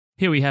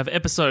Here we have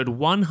episode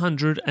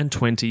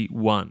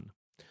 121.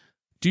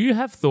 Do you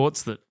have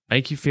thoughts that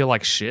make you feel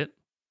like shit?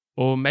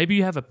 Or maybe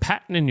you have a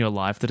pattern in your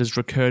life that has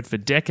recurred for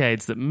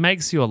decades that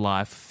makes your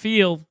life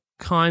feel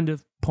kind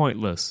of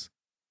pointless.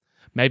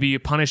 Maybe you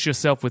punish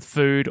yourself with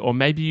food, or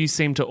maybe you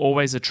seem to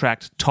always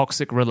attract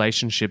toxic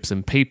relationships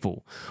and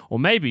people, or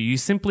maybe you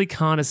simply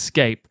can't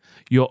escape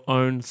your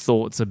own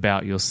thoughts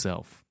about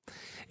yourself.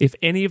 If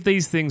any of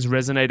these things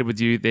resonated with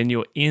you, then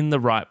you're in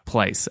the right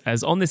place,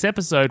 as on this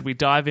episode we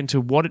dive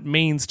into what it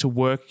means to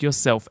work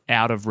yourself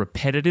out of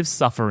repetitive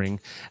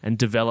suffering and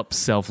develop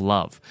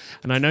self-love.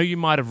 And I know you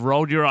might have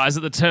rolled your eyes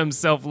at the term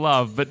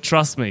self-love, but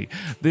trust me,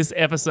 this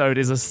episode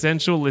is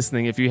essential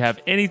listening if you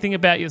have anything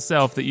about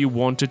yourself that you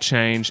want to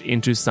change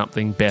into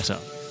something better.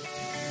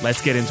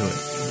 Let's get into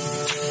it.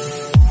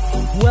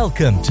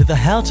 Welcome to the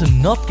How to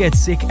Not Get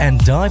Sick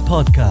and Die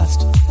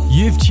podcast.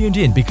 You've tuned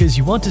in because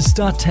you want to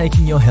start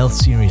taking your health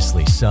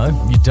seriously, so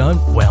you don't,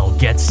 well,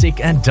 get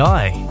sick and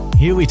die.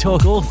 Here we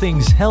talk all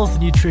things health,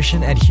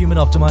 nutrition, and human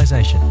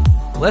optimization.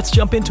 Let's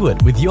jump into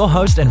it with your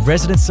host and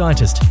resident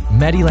scientist,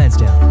 Maddie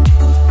Lansdowne.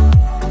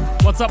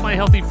 What's up, my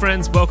healthy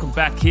friends? Welcome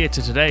back here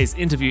to today's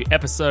interview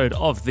episode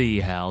of the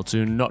How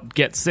to Not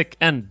Get Sick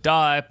and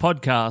Die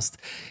podcast.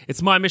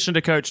 It's my mission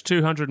to coach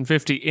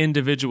 250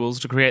 individuals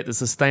to create the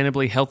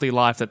sustainably healthy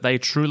life that they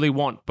truly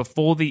want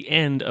before the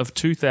end of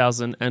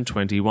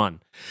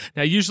 2021.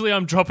 Now, usually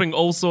I'm dropping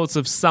all sorts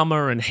of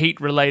summer and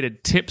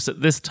heat-related tips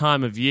at this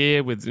time of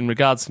year in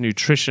regards to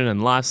nutrition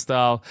and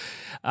lifestyle,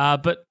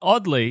 but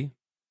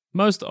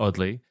most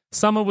oddly,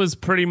 summer was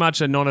pretty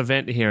much a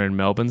non-event here in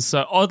Melbourne,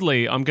 so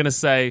oddly, I'm going to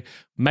say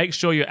make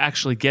sure you're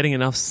actually getting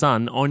enough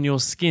sun on your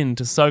skin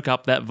to soak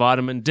up that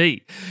vitamin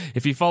D.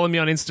 If you follow me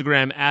on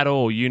Instagram at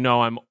all, you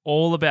know I'm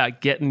all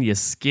about getting your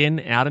skin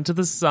out into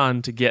the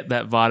sun to get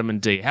that vitamin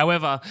D.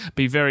 However,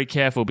 be very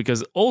careful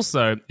because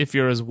also, if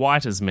you're as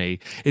white as me,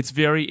 it's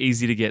very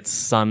easy to get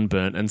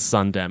sunburnt and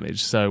sun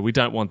damage, so we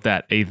don't want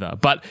that either.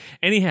 But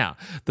anyhow,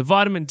 the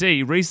vitamin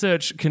D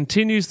research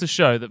continues to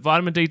show that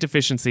vitamin D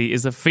deficiency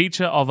is a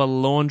feature of a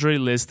laundry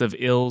list of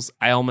ills,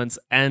 ailments,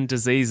 and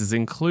diseases,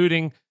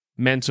 including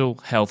mental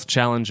health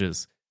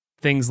challenges,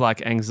 things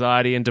like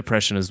anxiety and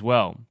depression as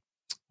well,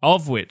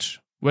 of which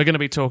we're going to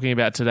be talking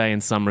about today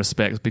in some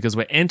respects because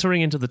we're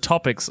entering into the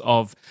topics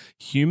of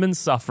human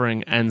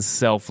suffering and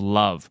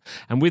self-love.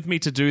 And with me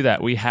to do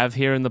that, we have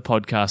here in the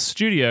podcast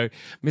studio,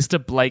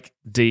 Mr. Blake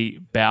D.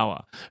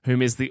 Bauer,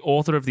 whom is the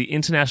author of the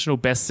international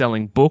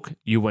best-selling book,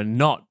 You Were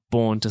Not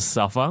Born to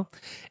Suffer.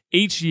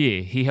 Each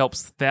year, he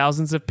helps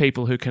thousands of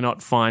people who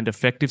cannot find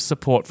effective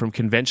support from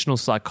conventional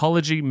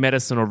psychology,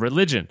 medicine, or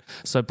religion.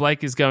 So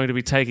Blake is going to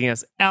be taking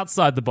us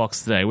outside the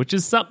box today, which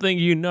is something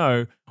you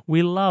know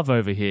we love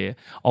over here,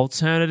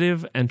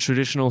 alternative and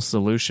traditional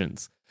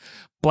solutions.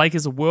 Blake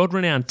is a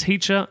world-renowned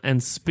teacher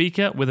and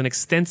speaker with an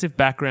extensive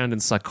background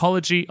in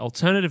psychology,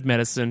 alternative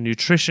medicine,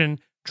 nutrition,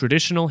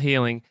 traditional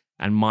healing,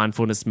 and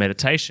mindfulness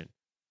meditation.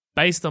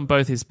 Based on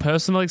both his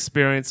personal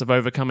experience of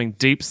overcoming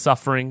deep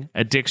suffering,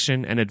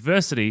 addiction, and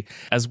adversity,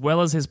 as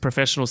well as his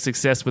professional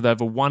success with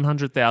over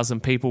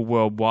 100,000 people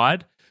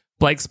worldwide,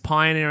 Blake's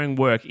pioneering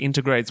work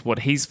integrates what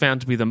he's found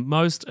to be the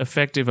most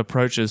effective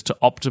approaches to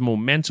optimal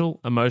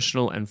mental,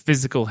 emotional, and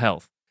physical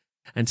health.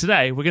 And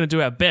today, we're going to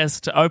do our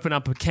best to open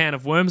up a can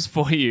of worms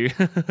for you.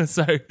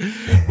 So,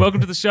 welcome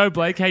to the show,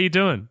 Blake. How you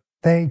doing?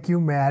 Thank you,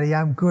 Maddie.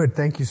 I'm good.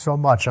 Thank you so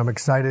much. I'm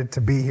excited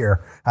to be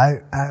here.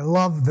 I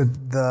love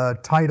the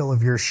title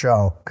of your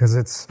show because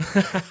it's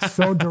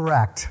so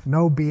direct,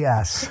 no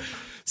BS.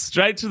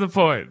 Straight to the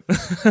point.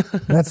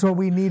 That's what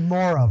we need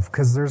more of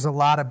because there's a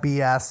lot of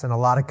BS and a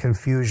lot of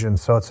confusion.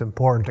 So it's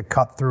important to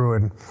cut through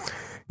and,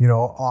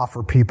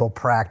 offer people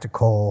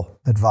practical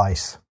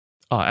advice.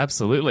 Oh,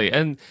 absolutely.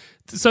 And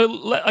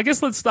so I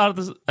guess let's start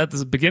at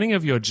the beginning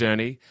of your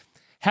journey.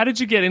 How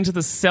did you get into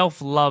the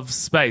self-love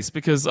space?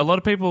 Because a lot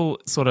of people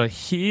sort of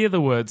hear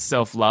the word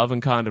self-love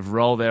and kind of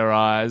roll their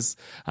eyes,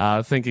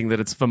 thinking that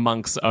it's for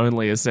monks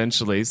only,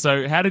 essentially.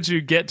 So how did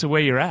you get to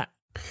where you're at?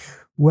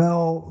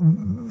 Well,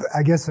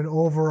 I guess an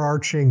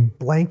overarching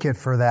blanket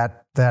for that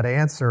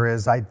answer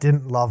is I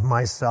didn't love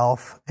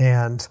myself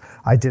and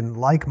I didn't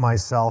like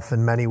myself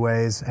in many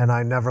ways, and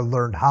I never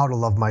learned how to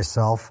love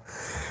myself.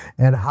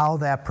 And how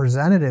that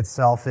presented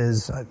itself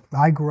is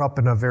I grew up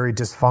in a very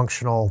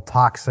dysfunctional,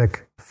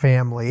 toxic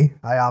family.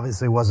 I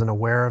obviously wasn't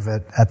aware of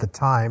it at the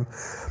time,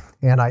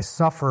 and I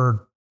suffered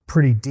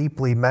pretty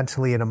deeply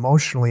mentally and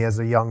emotionally as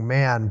a young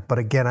man. But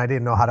again, I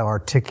didn't know how to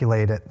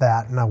articulate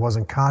that, and I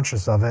wasn't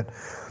conscious of it.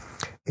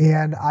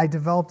 And I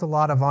developed a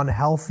lot of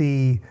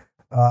unhealthy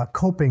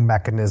coping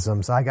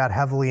mechanisms. I got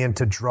heavily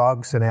into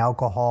drugs and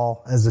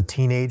alcohol as a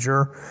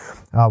teenager.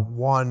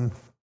 One,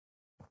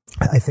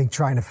 I think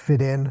trying to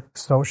fit in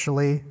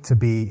socially, to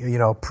be,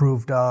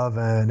 approved of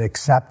and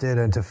accepted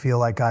and to feel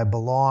like I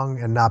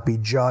belong and not be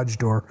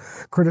judged or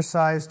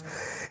criticized.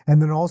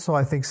 And then also,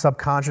 I think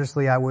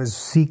subconsciously I was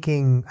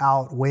seeking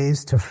out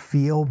ways to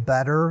feel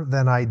better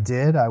than I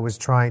did. I was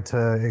trying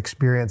to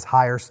experience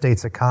higher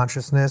states of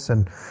consciousness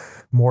and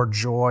more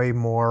joy,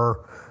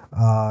 more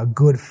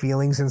good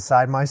feelings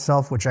inside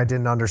myself, which I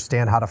didn't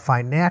understand how to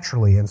find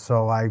naturally. And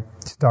so I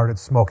started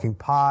smoking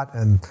pot,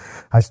 and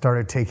I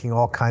started taking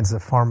all kinds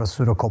of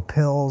pharmaceutical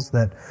pills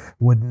that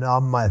would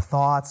numb my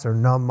thoughts or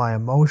numb my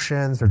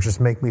emotions or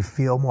just make me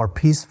feel more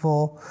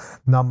peaceful,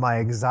 numb my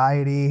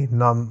anxiety,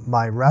 numb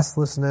my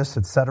restlessness,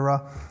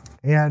 etc.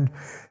 And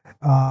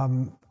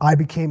I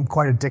became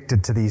quite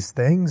addicted to these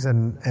things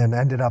and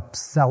ended up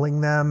selling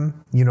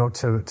them,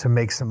 to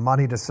make some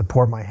money to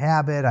support my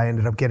habit. I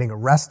ended up getting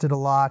arrested a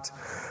lot.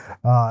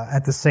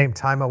 At the same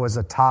time, I was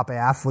a top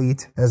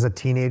athlete as a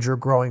teenager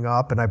growing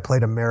up, and I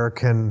played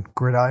American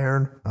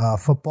gridiron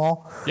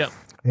football. Yep.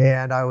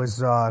 And I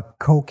was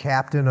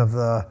co-captain of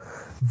the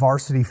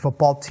varsity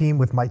football team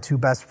with my two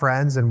best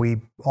friends,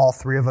 and all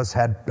three of us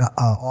had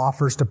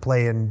offers to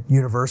play in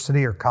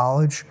university or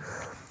college.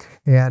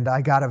 And I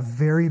got a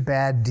very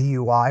bad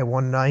DUI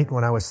one night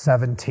when I was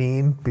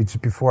 17,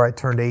 before I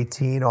turned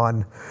 18.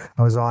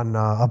 I was on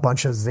a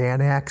bunch of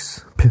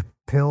Xanax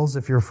pills,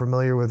 if you're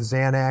familiar with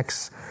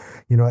Xanax.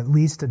 At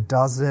least a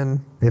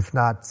dozen, if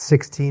not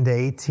 16 to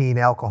 18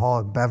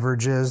 alcoholic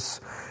beverages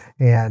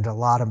and a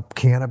lot of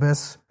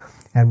cannabis,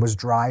 and was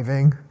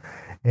driving.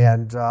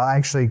 And I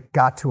actually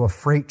got to a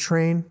freight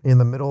train in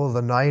the middle of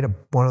the night,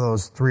 one of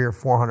those 300 or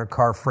 400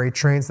 car freight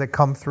trains that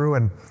come through,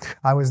 and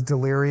I was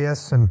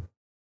delirious, and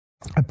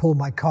I pulled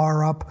my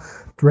car up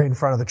right in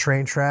front of the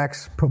train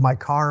tracks, put my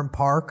car in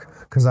park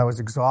because I was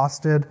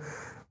exhausted,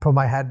 put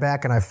my head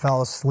back, and I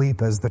fell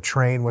asleep as the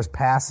train was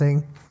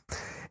passing.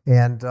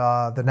 And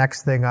the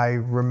next thing I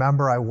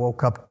remember, I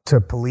woke up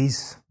to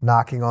police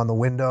knocking on the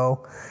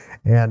window,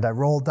 and I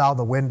rolled down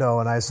the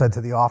window and I said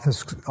to the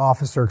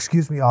officer,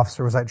 "Excuse me,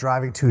 officer, was I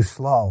driving too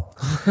slow?"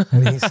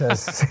 And he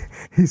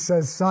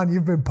says, "Son,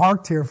 you've been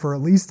parked here for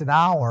at least an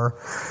hour."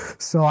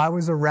 So I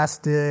was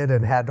arrested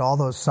and had all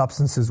those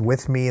substances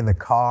with me in the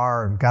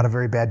car and got a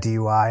very bad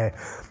DUI.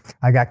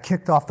 I got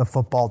kicked off the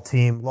football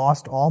team,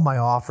 lost all my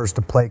offers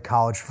to play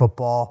college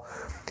football.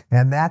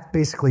 And that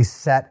basically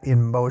set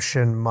in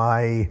motion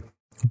my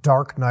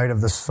dark night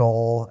of the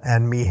soul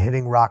and me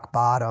hitting rock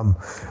bottom,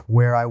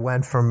 where I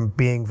went from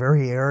being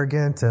very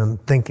arrogant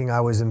and thinking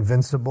I was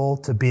invincible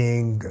to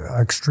being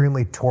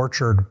extremely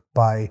tortured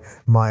by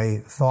my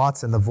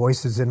thoughts and the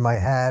voices in my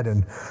head,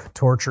 and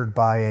tortured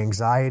by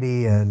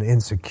anxiety and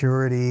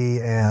insecurity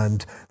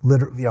and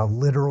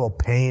literal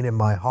pain in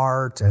my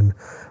heart, and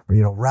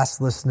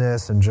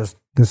restlessness, and just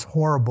this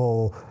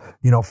horrible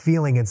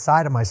feeling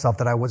inside of myself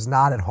that I was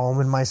not at home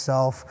in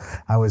myself.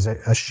 I was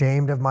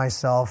ashamed of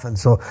myself. And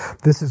so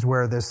this is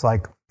where this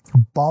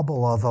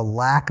bubble of a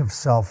lack of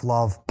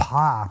self-love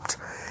popped,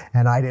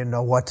 and I didn't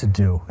know what to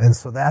do. And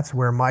so that's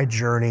where my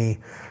journey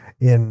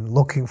in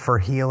looking for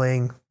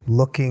healing,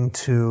 looking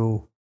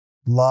to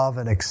love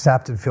and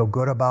accept and feel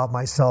good about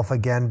myself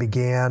again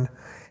began,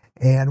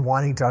 and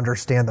wanting to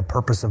understand the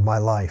purpose of my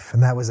life.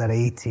 And that was at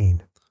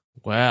 18.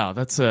 Wow,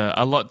 that's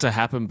a lot to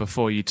happen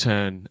before you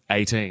turn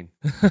 18.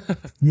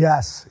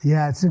 Yes.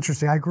 Yeah, it's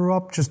interesting. I grew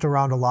up just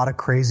around a lot of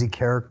crazy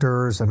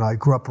characters, and I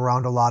grew up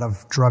around a lot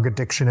of drug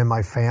addiction in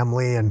my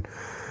family, and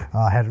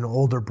had an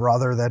older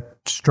brother that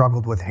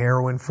struggled with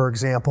heroin, for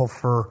example,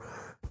 for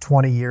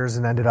 20 years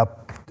and ended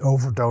up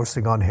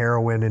overdosing on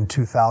heroin in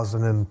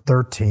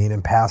 2013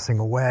 and passing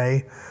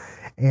away.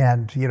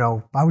 And,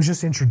 I was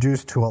just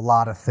introduced to a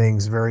lot of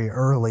things very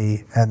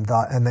early and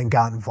then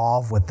got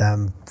involved with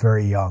them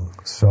very young.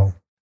 So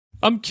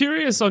I'm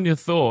curious on your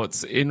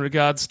thoughts in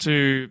regards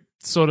to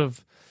sort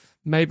of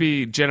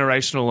maybe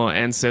generational or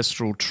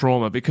ancestral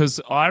trauma, because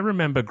I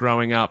remember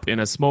growing up in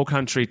a small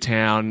country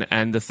town,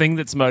 and the thing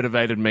that's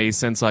motivated me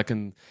since I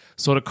can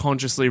sort of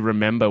consciously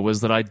remember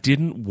was that I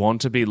didn't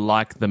want to be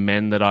like the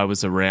men that I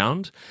was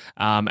around,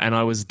 and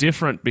I was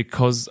different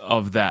because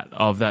of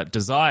that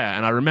desire.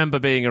 And I remember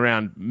being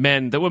around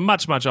men that were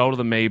much, much older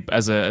than me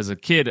as a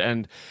kid,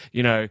 and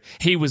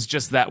he was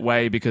just that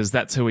way because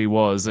that's who he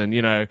was, and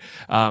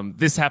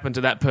this happened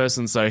to that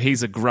person, so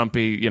he's a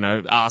grumpy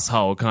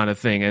asshole kind of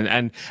thing,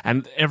 and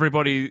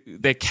everybody,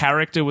 their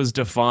character was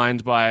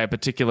defined by a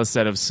particular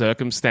set of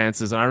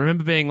circumstances. And I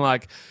remember being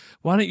like,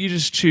 why don't you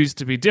just choose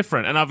to be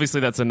different? And obviously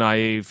that's a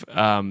naive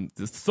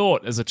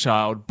thought as a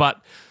child,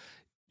 but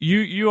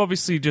you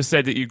obviously just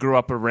said that you grew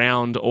up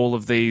around all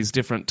of these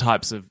different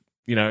types of,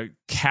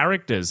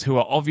 characters who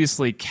are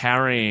obviously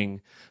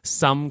carrying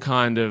some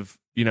kind of,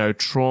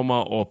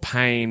 trauma or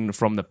pain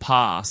from the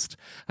past.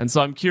 And so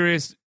I'm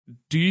curious,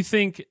 do you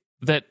think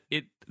that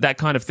that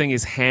kind of thing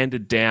is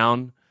handed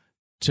down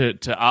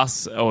to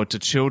us or to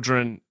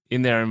children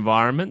in their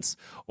environments,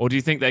 or do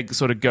you think they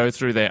sort of go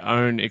through their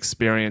own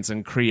experience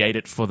and create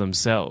it for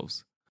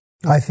themselves?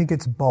 I think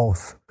it's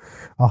both,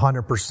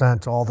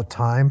 100% all the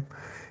time.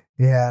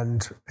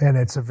 And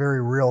it's a very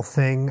real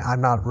thing.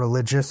 I'm not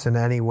religious in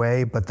any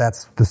way, but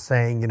that's the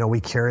saying, we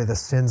carry the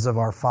sins of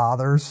our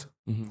fathers.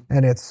 Mm-hmm.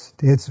 And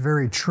it's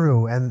very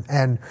true.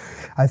 And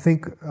I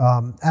think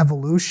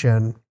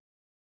evolution,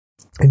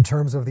 in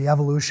terms of the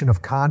evolution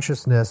of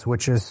consciousness,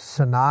 which is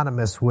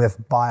synonymous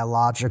with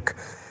biologic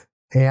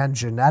and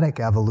genetic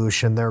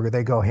evolution,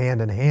 they go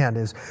hand in hand,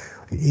 is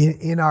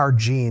in our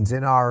genes,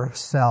 in our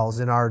cells,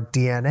 in our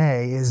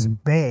DNA is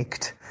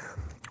baked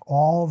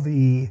all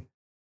the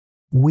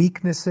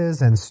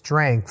weaknesses and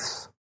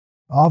strengths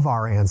of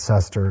our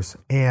ancestors.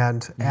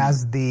 And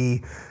as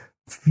the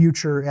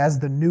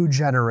new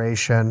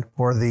generation,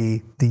 or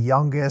the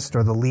youngest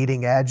or the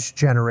leading edge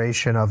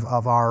generation of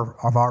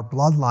our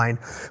bloodline,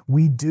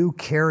 we do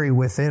carry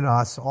within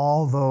us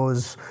all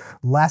those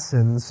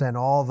lessons and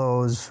all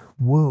those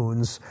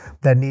wounds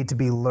that need to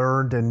be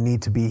learned and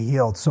need to be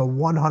healed. So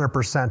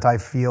 100% I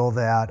feel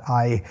that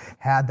I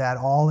had that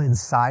all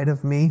inside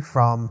of me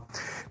from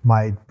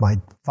my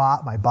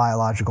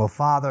biological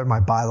father,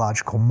 my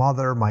biological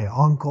mother, my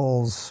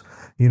uncles,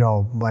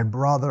 my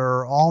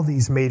brother, all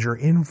these major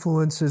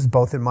influences,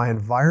 both in my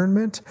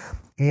environment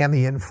and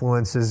the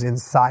influences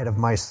inside of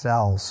my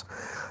cells.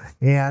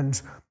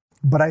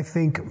 But I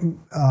think,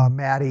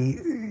 Maddie,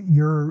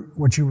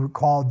 what you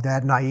called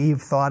that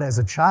naive thought as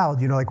a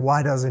child, like,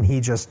 why doesn't he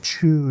just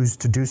choose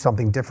to do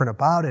something different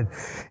about it,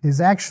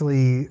 is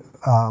actually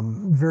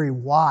very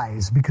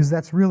wise, because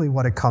that's really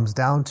what it comes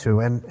down to.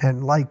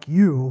 And like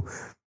you,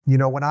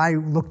 when I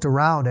looked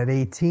around at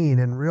 18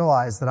 and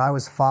realized that I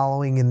was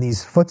following in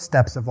these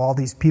footsteps of all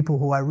these people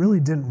who I really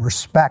didn't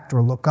respect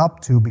or look up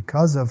to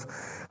because of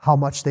how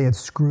much they had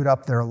screwed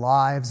up their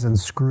lives and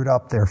screwed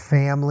up their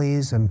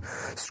families and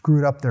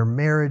screwed up their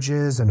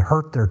marriages and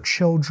hurt their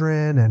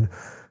children and,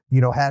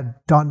 had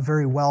done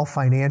very well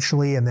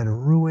financially and then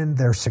ruined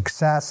their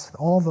success.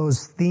 All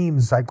those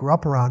themes I grew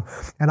up around.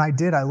 And I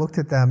looked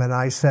at them and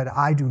I said,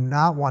 I do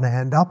not want to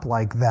end up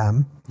like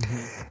them.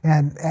 Mm-hmm.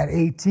 And at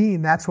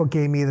 18, that's what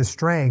gave me the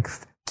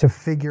strength to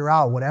figure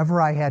out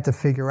whatever I had to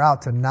figure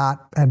out to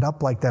not end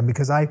up like them.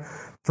 Because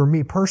for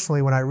me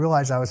personally, when I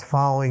realized I was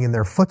following in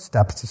their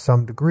footsteps to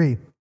some degree,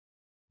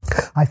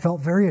 I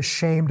felt very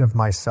ashamed of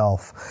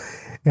myself.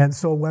 And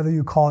so whether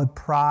you call it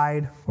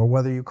pride or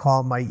whether you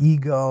call it my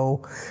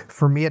ego,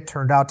 for me it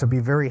turned out to be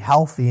very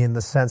healthy in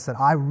the sense that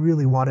I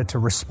really wanted to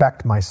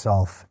respect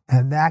myself.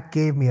 And that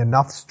gave me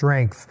enough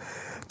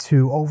strength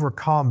to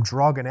overcome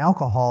drug and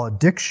alcohol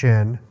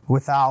addiction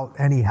without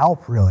any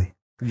help, really.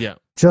 Yeah.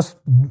 Just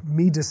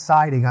me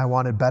deciding I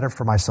wanted better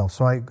for myself.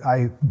 So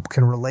I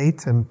can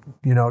relate and,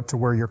 to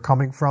where you're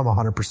coming from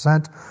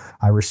 100%.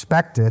 I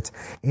respect it.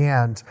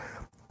 And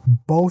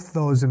both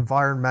those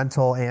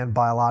environmental and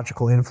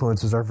biological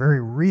influences are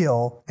very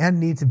real and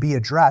need to be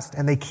addressed,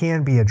 and they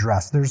can be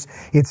addressed.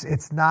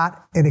 It's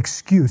not an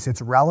excuse.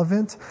 It's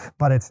relevant,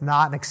 but it's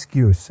not an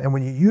excuse. And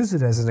when you use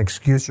it as an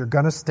excuse, you're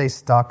going to stay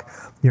stuck.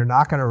 You're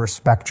not going to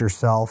respect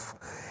yourself.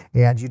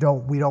 And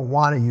we don't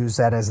want to use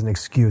that as an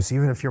excuse.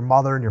 Even if your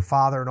mother and your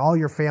father and all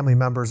your family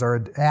members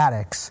are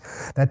addicts,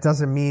 that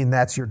doesn't mean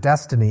that's your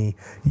destiny.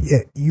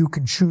 You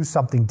can choose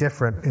something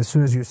different as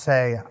soon as you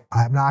say,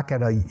 I'm not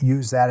going to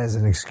use that as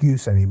an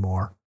excuse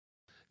anymore.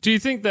 Do you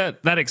think that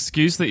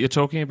excuse that you're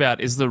talking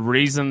about is the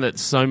reason that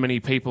so many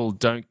people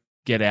don't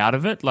get out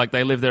of it? Like,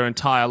 they live their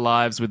entire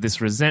lives with this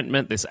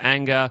resentment, this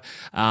anger,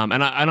 and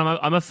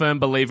I'm a firm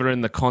believer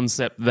in the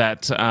concept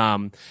that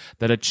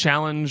that a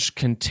challenge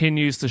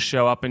continues to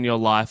show up in your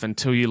life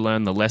until you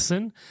learn the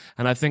lesson.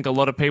 And I think a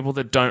lot of people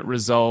that don't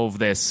resolve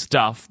their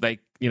stuff, they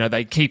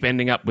keep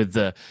ending up with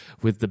the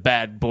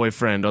bad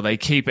boyfriend, or they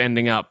keep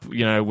ending up,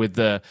 with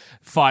the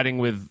fighting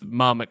with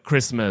mum at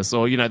Christmas,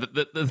 or,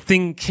 the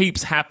thing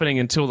keeps happening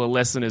until the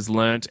lesson is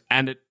learnt.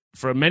 And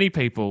for many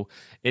people,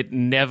 it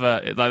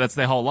never, that's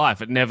their whole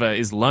life. It never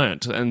is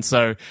learnt. And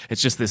so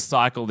it's just this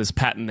cycle, this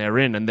pattern they're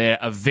in, and they're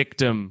a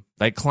victim.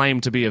 They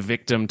claim to be a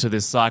victim to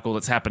this cycle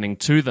that's happening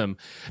to them.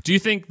 Do you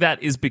think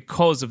that is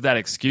because of that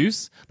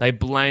excuse? They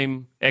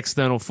blame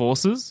external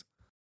forces?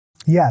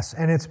 Yes,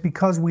 and it's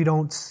because we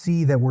don't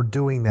see that we're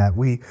doing that.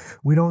 We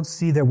don't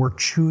see that we're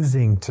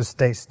choosing to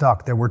stay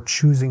stuck, that we're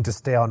choosing to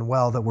stay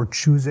unwell, that we're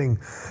choosing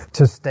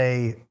to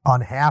stay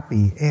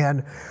unhappy.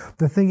 And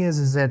the thing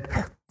is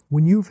that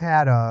when you've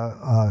had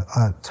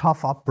a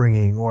tough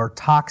upbringing or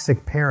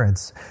toxic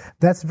parents,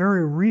 that's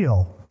very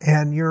real.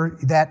 And you're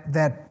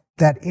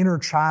that inner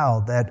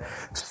child,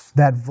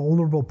 that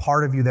vulnerable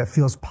part of you that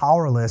feels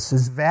powerless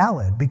is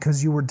valid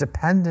because you were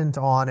dependent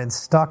on and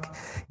stuck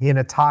in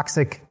a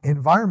toxic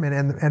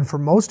environment. And for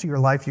most of your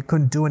life, you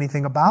couldn't do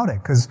anything about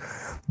it because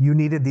you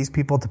needed these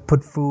people to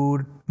put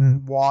food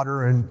and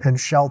water and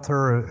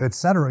shelter, et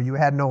cetera. You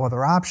had no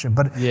other option.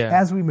 But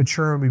as we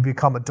mature and we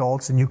become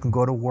adults and you can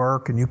go to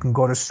work and you can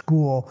go to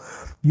school,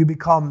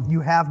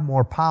 you have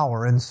more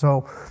power. And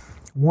so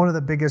one of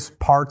the biggest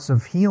parts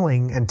of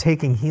healing and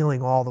taking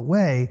healing all the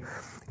way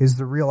is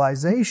the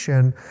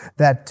realization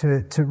that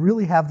to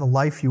really have the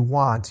life you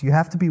want, you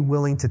have to be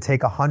willing to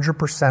take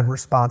 100%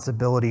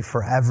 responsibility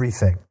for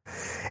everything.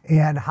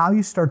 And how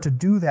you start to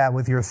do that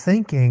with your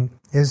thinking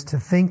is to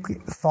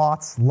think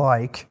thoughts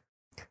like,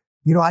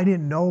 I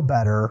didn't know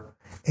better,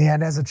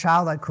 and as a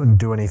child I couldn't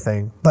do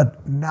anything,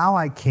 but now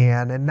I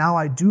can, and now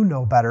I do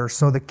know better.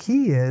 So the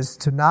key is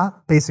to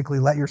not basically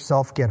let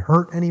yourself get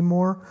hurt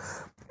anymore,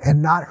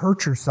 and not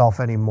hurt yourself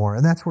anymore.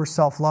 And that's where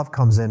self-love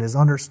comes in, is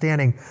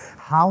understanding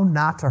how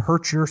not to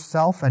hurt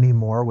yourself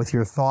anymore with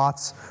your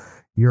thoughts,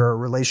 your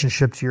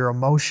relationship to your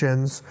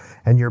emotions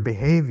and your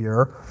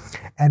behavior,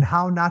 and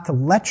how not to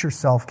let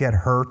yourself get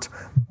hurt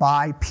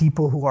by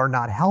people who are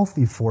not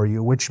healthy for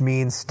you, which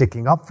means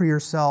sticking up for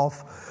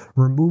yourself,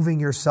 removing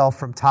yourself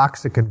from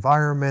toxic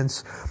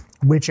environments,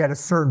 which at a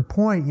certain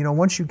point,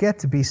 once you get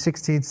to be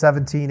 16,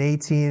 17,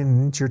 18,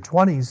 into your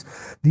 20s,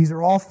 these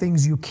are all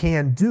things you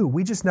can do.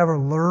 We just never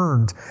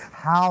learned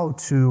how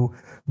to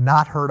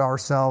not hurt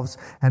ourselves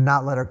and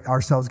not let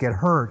ourselves get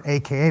hurt,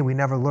 aka we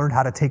never learned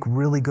how to take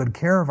really good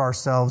care of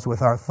ourselves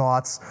with our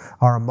thoughts,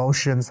 our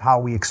emotions, how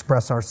we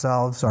express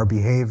ourselves, our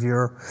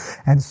behavior.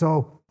 And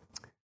so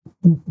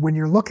when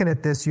you're looking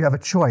at this, you have a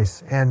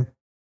choice, and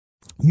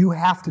you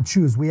have to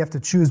choose. We have to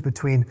choose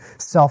between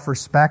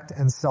self-respect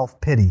and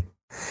self-pity.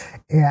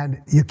 And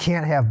you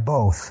can't have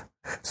both.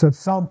 So at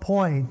some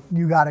point,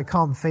 you got to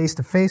come face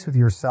to face with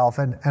yourself.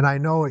 And I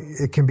know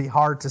it can be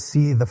hard to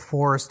see the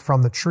forest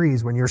from the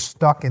trees when you're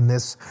stuck in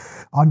this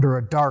under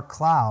a dark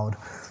cloud.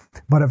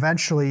 But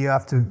eventually you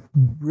have to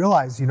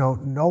realize,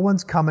 no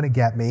one's coming to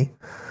get me,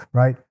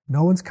 right?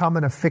 No one's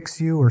coming to fix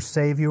you or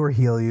save you or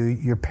heal you.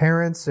 Your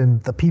parents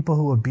and the people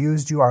who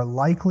abused you are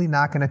likely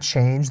not going to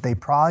change. They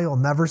probably will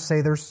never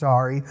say they're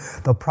sorry.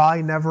 They'll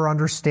probably never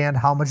understand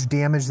how much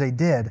damage they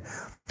did.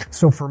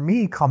 So for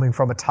me, coming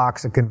from a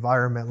toxic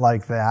environment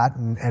like that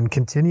and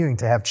continuing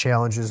to have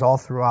challenges all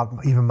throughout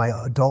even my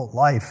adult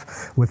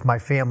life with my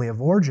family of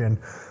origin,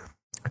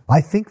 I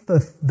think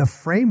the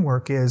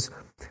framework is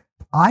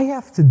I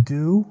have to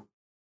do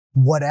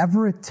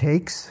whatever it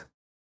takes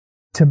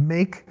to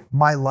make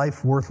my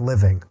life worth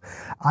living.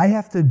 I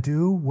have to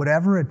do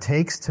whatever it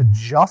takes to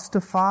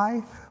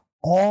justify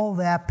all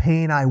that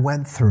pain I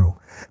went through.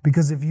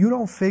 Because if you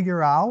don't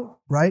figure out,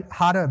 right,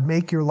 how to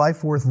make your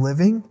life worth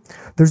living,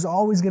 there's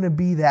always going to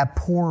be that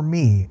poor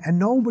me. And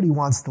nobody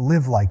wants to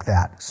live like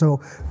that.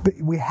 So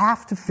we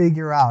have to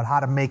figure out how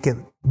to make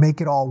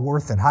it all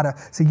worth it. How to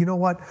say, you know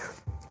what?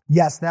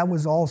 Yes, that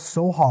was all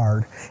so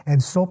hard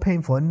and so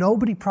painful. And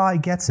nobody probably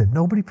gets it.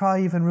 Nobody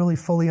probably even really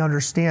fully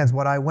understands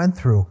what I went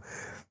through.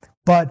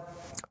 But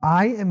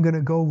I am going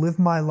to go live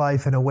my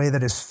life in a way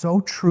that is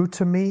so true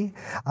to me.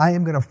 I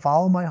am going to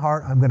follow my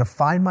heart. I'm going to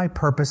find my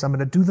purpose. I'm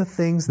going to do the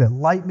things that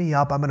light me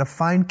up. I'm going to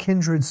find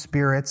kindred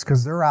spirits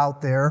because they're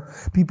out there.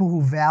 People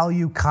who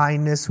value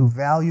kindness, who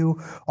value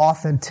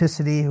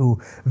authenticity,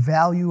 who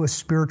value a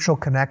spiritual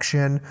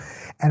connection.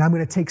 And I'm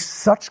going to take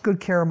such good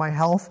care of my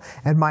health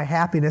and my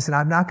happiness. And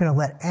I'm not going to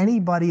let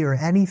anybody or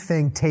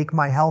anything take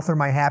my health or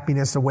my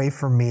happiness away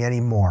from me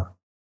anymore.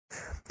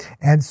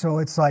 And so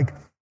it's like,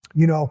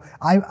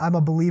 I'm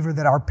a believer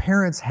that our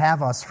parents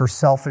have us for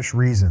selfish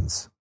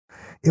reasons.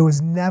 It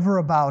was never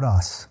about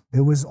us.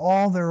 It was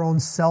all their own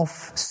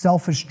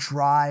selfish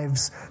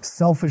drives,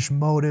 selfish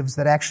motives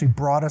that actually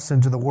brought us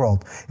into the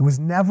world. It was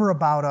never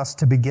about us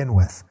to begin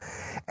with.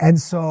 And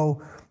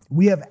so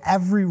we have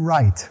every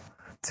right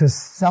to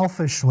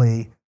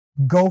selfishly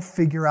go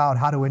figure out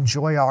how to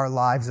enjoy our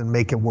lives and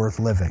make it worth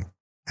living.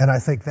 And I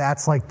think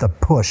that's like the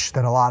push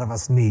that a lot of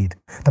us need,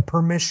 the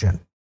permission.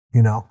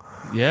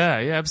 Yeah,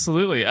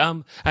 absolutely.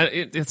 And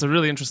it's a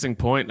really interesting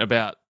point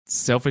about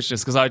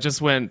selfishness because I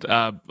just went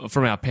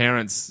from our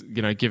parents,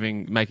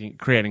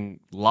 creating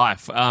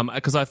life.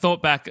 Because I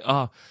thought back,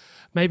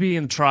 maybe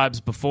in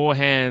tribes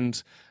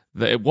beforehand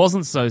that it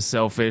wasn't so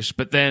selfish,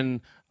 but then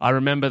I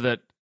remember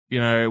that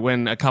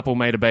when a couple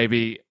made a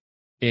baby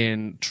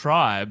in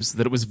tribes,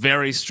 that it was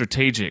very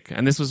strategic,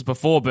 and this was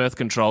before birth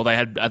control. They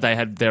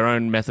had their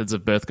own methods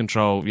of birth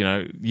control,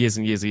 years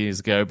and years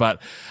ago.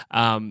 But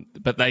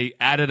they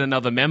added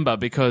another member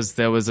because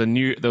there was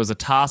a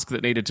task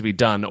that needed to be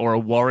done, or a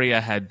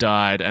warrior had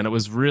died, and it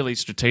was really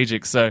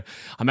strategic. So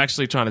I'm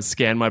actually trying to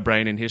scan my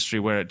brain in history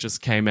where it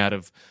just came out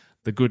of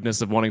the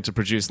goodness of wanting to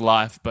produce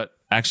life, but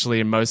actually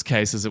in most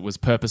cases it was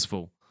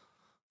purposeful.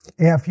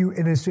 Yeah,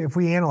 if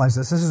we analyze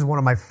this is one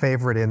of my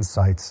favorite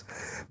insights,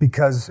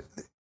 because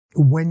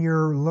when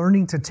you're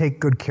learning to take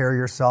good care of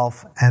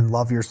yourself and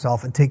love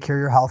yourself and take care of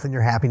your health and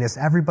your happiness,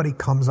 everybody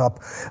comes up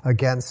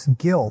against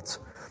guilt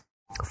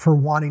for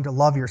wanting to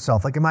love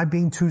yourself. Like, am I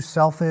being too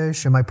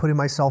selfish? Am I putting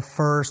myself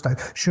first?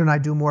 Shouldn't I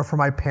do more for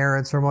my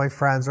parents or my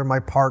friends or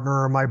my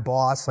partner or my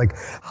boss? Like,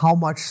 how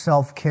much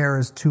self-care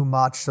is too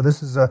much? So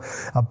this is a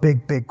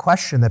big, big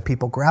question that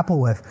people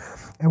grapple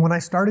with. And when I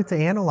started to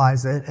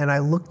analyze it and I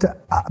looked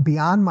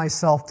beyond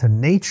myself to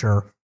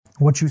nature,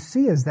 what you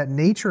see is that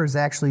nature is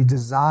actually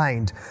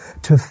designed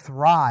to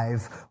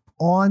thrive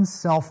on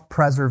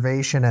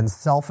self-preservation and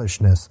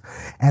selfishness.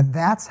 And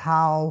that's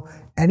how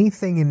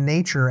anything in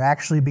nature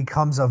actually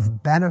becomes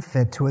of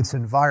benefit to its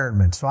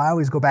environment. So I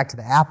always go back to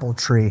the apple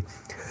tree.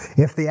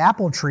 If the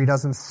apple tree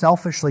doesn't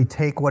selfishly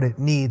take what it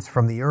needs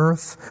from the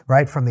earth,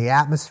 right, from the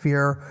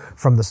atmosphere,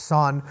 from the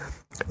sun,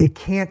 it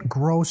can't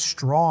grow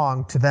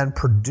strong to then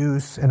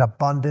produce an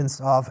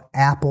abundance of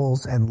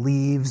apples and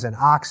leaves and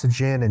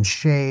oxygen and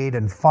shade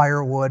and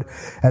firewood,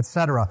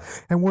 etc.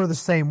 And we're the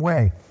same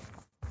way.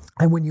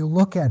 And when you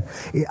look at,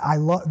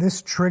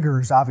 this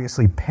triggers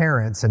obviously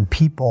parents and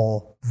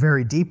people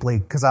very deeply,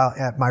 because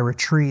at my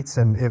retreats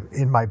and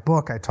in my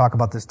book, I talk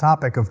about this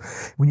topic of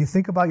when you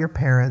think about your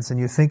parents and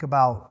you think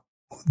about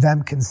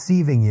them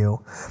conceiving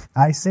you,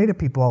 I say to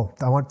people,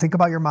 I want to think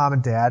about your mom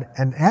and dad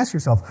and ask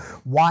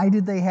yourself, why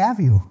did they have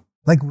you?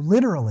 Like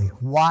literally,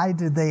 why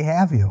did they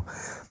have you?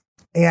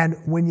 And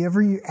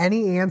whenever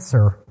any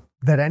answer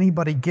that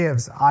anybody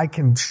gives, I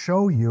can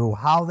show you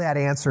how that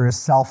answer is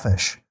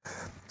selfish.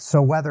 So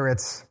whether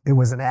it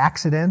was an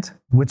accident,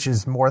 which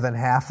is more than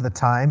half of the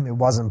time, it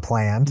wasn't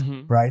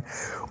planned, right?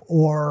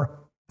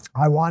 Or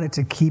I wanted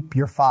to keep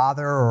your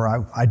father,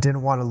 or I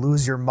didn't want to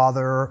lose your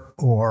mother,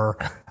 or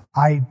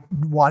I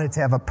wanted to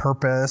have a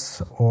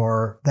purpose,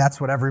 or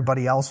that's what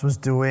everybody else was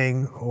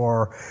doing,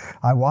 or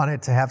I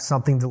wanted to have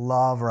something to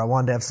love, or I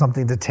wanted to have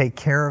something to take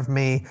care of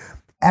me.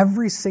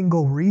 Every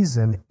single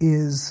reason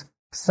is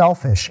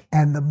selfish.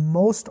 And the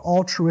most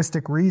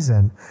altruistic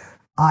reason,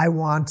 I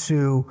want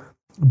to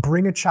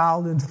bring a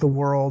child into the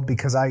world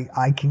because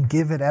I can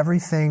give it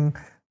everything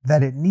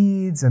that it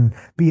needs and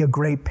be a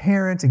great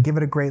parent and give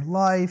it a great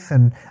life.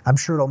 And I'm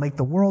sure it'll make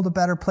the world a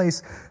better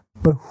place.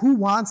 But who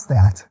wants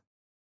that?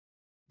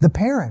 The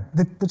parent.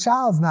 The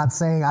child's not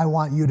saying, I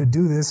want you to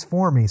do this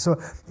for me.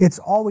 So it's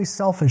always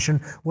selfish.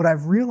 And what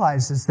I've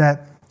realized is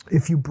that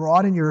if you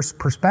broaden your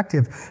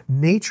perspective,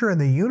 nature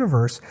and the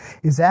universe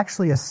is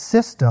actually a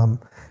system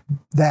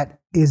that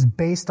is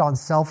based on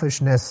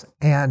selfishness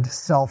and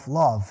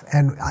self-love.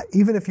 And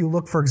even if you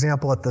look, for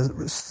example, at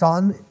the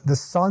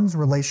sun's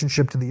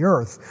relationship to the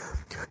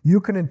earth, you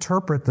can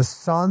interpret the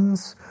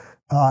sun's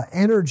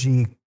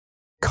energy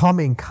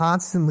coming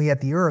constantly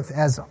at the earth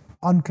as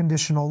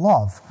unconditional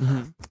love.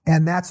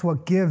 And that's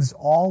what gives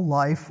all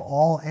life,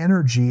 all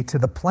energy to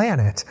the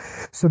planet.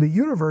 So the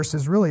universe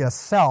is really a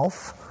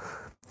self,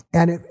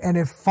 and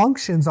it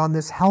functions on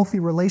this healthy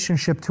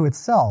relationship to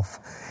itself.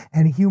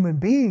 And human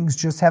beings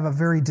just have a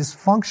very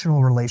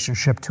dysfunctional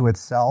relationship to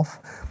itself,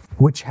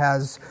 which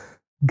has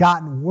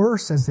gotten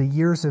worse as the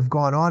years have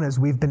gone on, as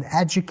we've been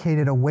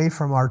educated away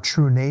from our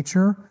true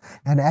nature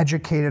and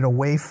educated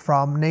away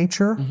from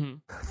nature.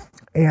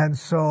 And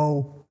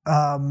so,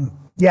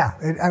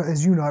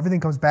 as you know, everything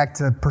comes back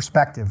to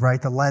perspective,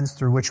 right? The lens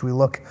through which we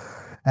look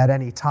at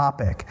any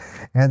topic.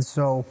 And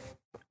so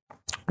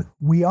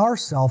we are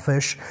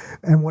selfish,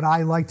 and what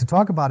I like to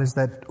talk about is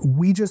that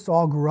we just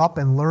all grew up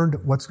and learned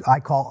what I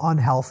call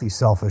unhealthy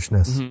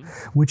selfishness,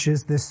 which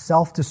is this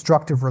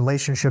self-destructive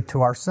relationship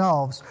to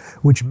ourselves,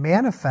 which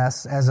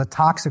manifests as a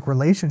toxic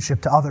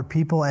relationship to other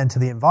people and to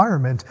the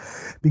environment,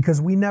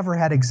 because we never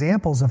had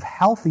examples of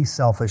healthy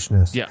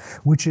selfishness,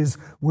 which is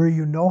where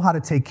you know how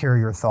to take care of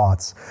your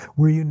thoughts,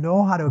 where you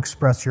know how to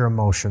express your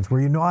emotions,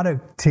 where you know how to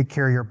take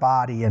care of your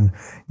body and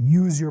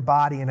use your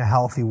body in a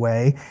healthy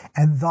way,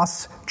 and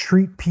thus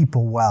treat people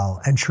well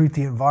and treat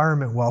the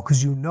environment well,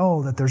 because you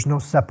know that there's no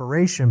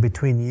separation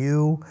between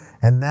you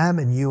and them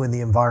and you and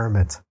the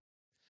environment.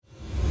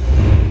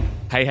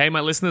 Hey, my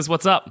listeners,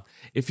 what's up?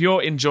 If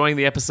you're enjoying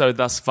the episode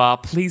thus far,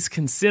 please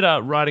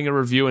consider writing a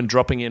review and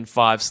dropping in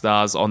 5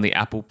 stars on the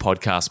Apple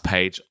Podcast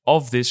page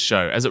of this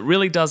show, as it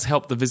really does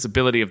help the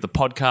visibility of the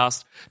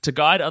podcast to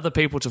guide other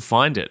people to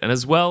find it. And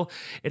as well,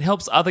 it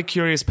helps other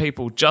curious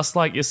people just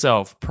like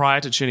yourself prior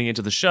to tuning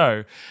into the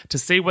show to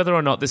see whether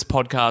or not this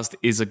podcast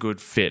is a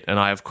good fit. And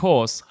I, of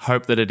course,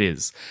 hope that it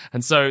is.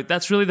 And so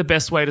that's really the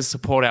best way to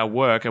support our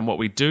work and what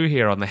we do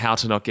here on the How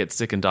to Not Get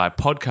Sick and Die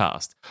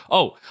podcast.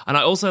 Oh, and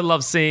I also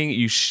love seeing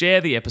you share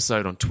the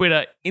episode on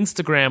Twitter,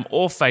 Instagram,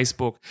 or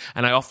Facebook,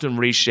 and I often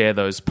reshare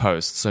those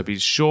posts. So be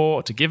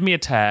sure to give me a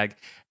tag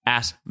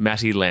at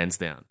Matty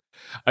Lansdowne.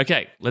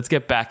 Okay, let's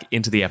get back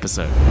into the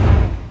episode.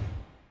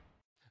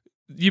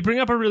 You bring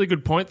up a really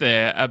good point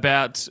there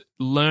about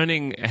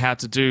learning how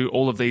to do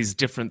all of these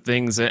different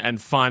things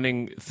and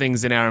finding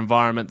things in our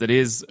environment that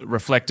is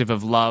reflective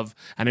of love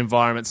and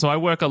environment. So I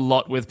work a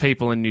lot with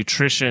people in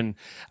nutrition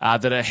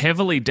that are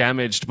heavily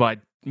damaged by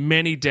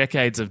many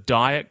decades of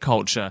diet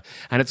culture,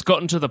 and it's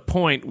gotten to the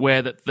point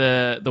where that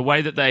the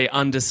way that they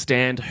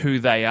understand who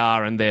they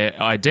are and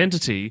their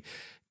identity,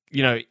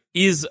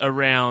 is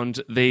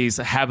around these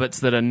habits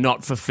that are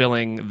not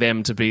fulfilling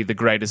them to be the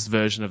greatest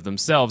version of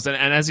themselves. And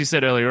as you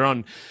said earlier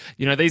on,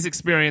 these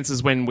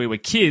experiences when we were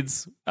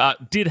kids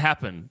did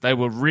happen. They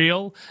were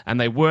real and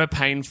they were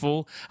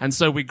painful. And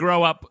so we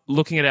grow up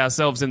looking at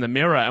ourselves in the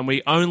mirror and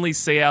we only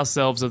see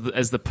ourselves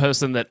as the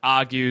person that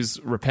argues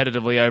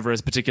repetitively over a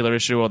particular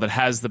issue or that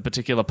has the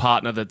particular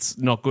partner that's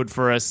not good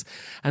for us.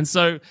 And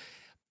so,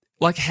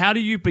 how do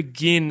you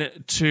begin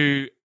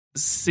to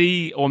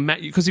see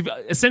because you've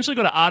essentially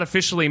got to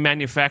artificially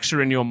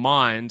manufacture in your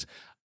mind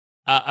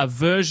a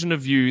version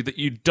of you that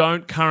you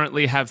don't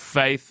currently have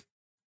faith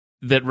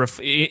that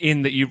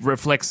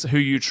reflects who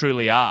you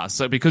truly are.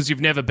 So because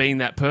you've never been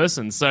that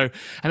person. So,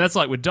 and that's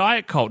like with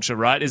diet culture,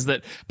 right? Is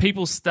that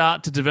people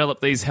start to develop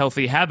these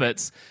healthy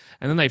habits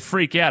and then they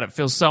freak out. It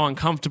feels so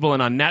uncomfortable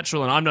and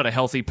unnatural, and I'm not a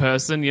healthy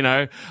person.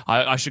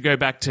 I should go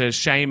back to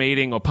shame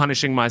eating or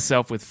punishing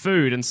myself with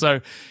food. And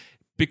so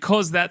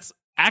because that's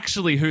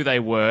actually who they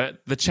were,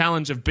 the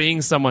challenge of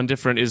being someone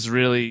different is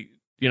really,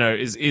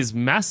 is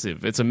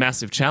massive. It's a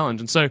massive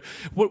challenge. And so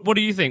what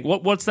do you think?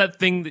 What's that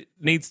thing that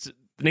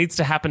needs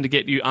to happen to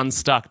get you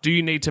unstuck? Do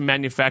you need to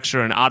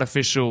manufacture an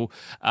artificial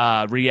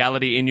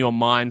reality in your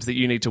mind that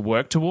you need to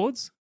work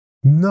towards?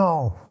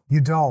 No, you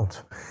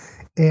don't.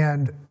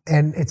 And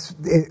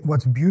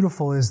what's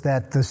beautiful is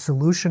that the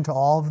solution to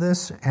all of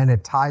this, and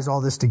it ties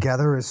all this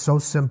together, is so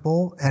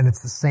simple, and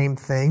it's the same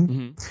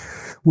thing,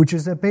 which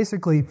is that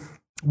basically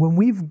when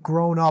we've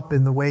grown up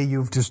in the way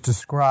you've just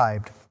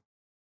described,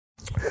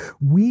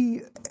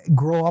 we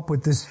grow up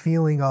with this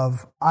feeling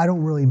of, I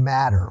don't really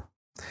matter.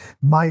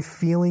 My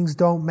feelings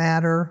don't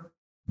matter.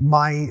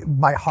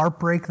 My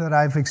heartbreak that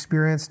I've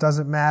experienced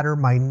doesn't matter.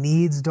 My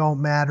needs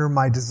don't matter.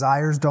 My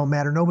desires don't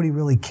matter. Nobody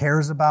really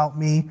cares about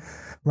me,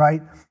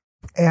 right?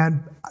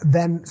 And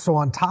then, so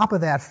on top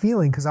of that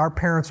feeling, because our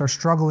parents are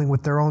struggling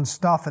with their own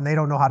stuff and they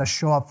don't know how to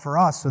show up for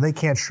us, so they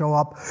can't show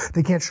up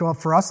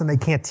for us, and they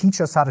can't teach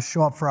us how to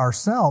show up for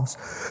ourselves.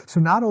 So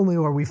not only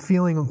are we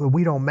feeling that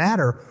we don't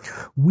matter,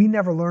 we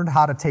never learned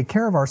how to take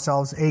care of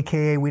ourselves,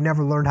 aka we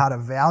never learned how to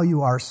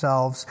value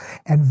ourselves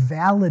and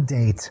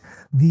validate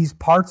these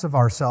parts of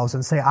ourselves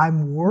and say,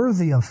 I'm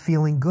worthy of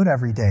feeling good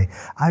every day.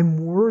 I'm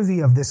worthy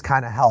of this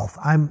kind of health.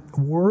 I'm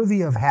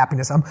worthy of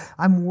happiness.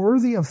 I'm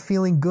worthy of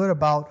feeling good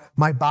about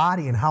my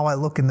body and how I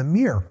look in the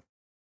mirror.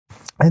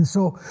 And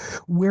so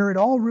where it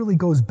all really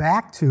goes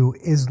back to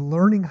is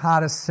learning how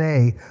to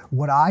say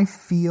what I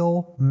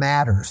feel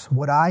matters,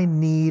 what I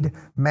need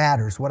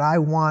matters, what I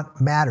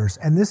want matters.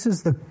 And this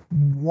is the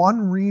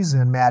one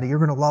reason, Maddie, you're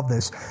going to love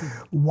this,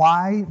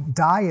 why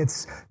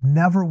diets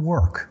never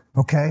work,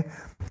 okay?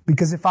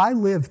 Because if I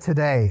live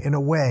today in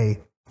a way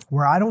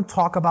where I don't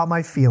talk about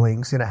my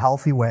feelings in a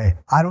healthy way,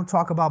 I don't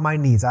talk about my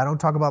needs, I don't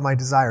talk about my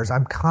desires,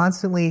 I'm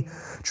constantly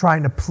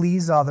trying to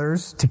please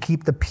others to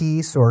keep the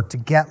peace or to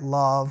get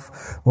love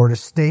or to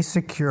stay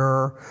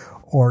secure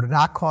or to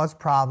not cause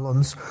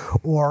problems,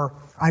 or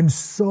I'm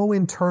so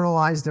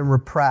internalized and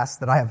repressed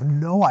that I have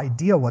no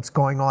idea what's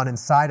going on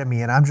inside of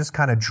me, and I'm just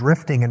kind of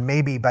drifting, and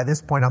maybe by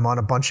this point I'm on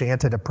a bunch of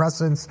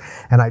antidepressants,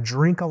 and I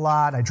drink a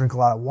lot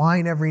of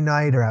wine every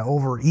night, or I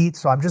overeat,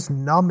 so I'm just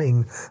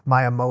numbing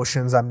my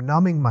emotions, I'm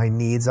numbing my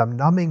needs, I'm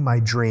numbing my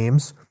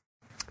dreams.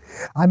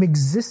 I'm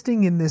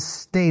existing in this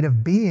state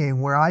of being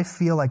where I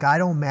feel like I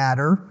don't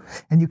matter,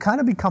 and you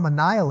kind of become a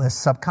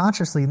nihilist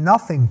subconsciously.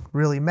 Nothing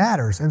really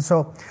matters. And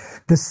so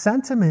the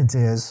sentiment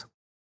is,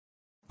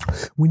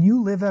 when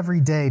you live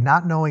every day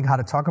not knowing how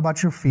to talk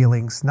about your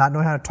feelings, not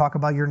knowing how to talk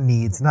about your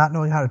needs, not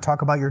knowing how to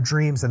talk about your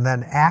dreams, and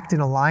then act in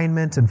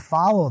alignment and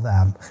follow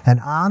them and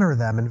honor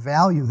them and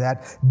value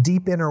that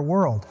deep inner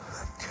world,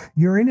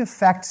 you're in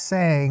effect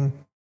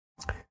saying,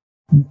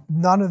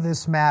 none of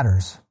this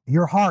matters.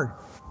 Your heart,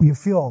 you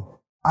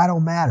feel, I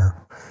don't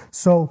matter.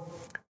 So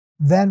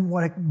then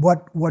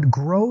what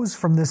grows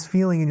from this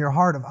feeling in your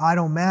heart of I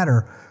don't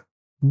matter,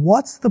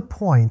 what's the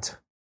point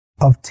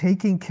of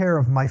taking care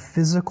of my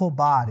physical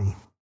body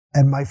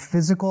and my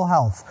physical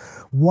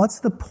health? What's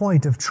the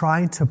point of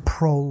trying to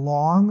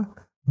prolong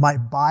my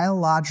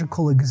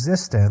biological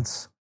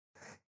existence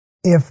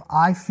if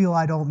I feel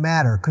I don't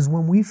matter? Because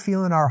when we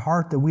feel in our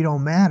heart that we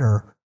don't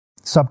matter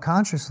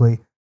subconsciously,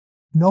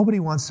 nobody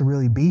wants to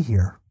really be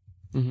here.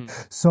 Mm-hmm.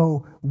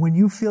 So when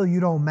you feel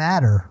you don't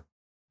matter,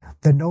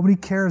 that nobody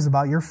cares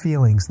about your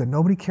feelings, that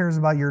nobody cares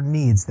about your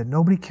needs, that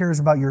nobody cares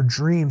about your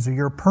dreams or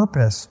your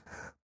purpose,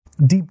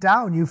 deep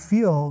down you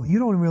feel you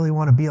don't really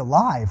want to be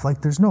alive.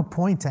 Like there's no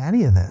point to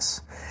any of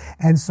this.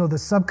 And so the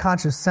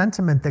subconscious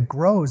sentiment that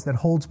grows, that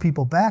holds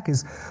people back,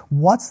 is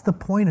what's the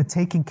point of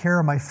taking care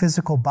of my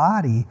physical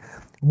body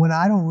when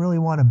I don't really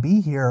want to be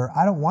here?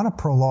 I don't want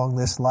to prolong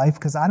this life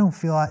because I don't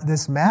feel like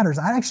this matters.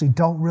 I actually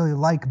don't really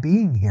like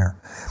being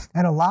here.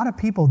 And a lot of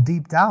people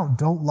deep down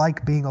don't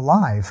like being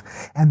alive.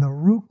 And the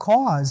root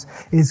cause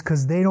is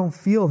because they don't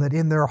feel that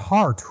in their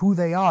heart, who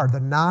they are, the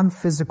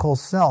non-physical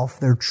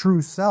self, their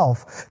true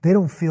self, they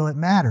don't feel it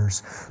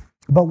matters.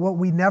 But what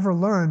we never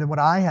learned, and what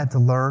I had to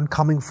learn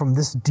coming from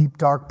this deep,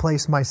 dark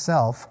place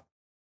myself,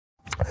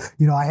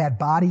 I had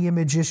body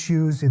image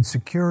issues,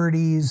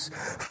 insecurities,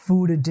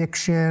 food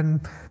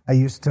addiction. I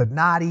used to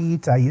not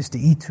eat. I used to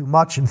eat too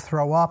much and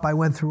throw up. I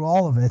went through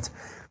all of it.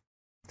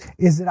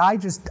 Is that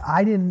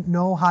I didn't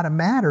know how to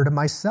matter to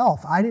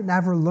myself. I didn't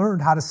ever learn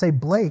how to say,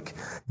 Blake,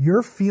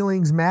 your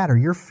feelings matter.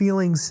 Your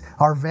feelings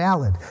are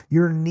valid.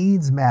 Your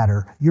needs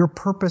matter. Your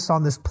purpose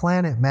on this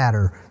planet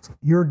matter.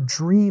 Your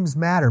dreams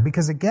matter.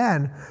 Because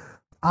again,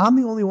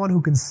 I'm the only one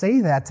who can say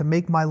that to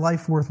make my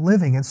life worth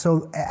living. And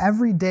so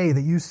every day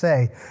that you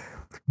say,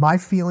 my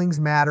feelings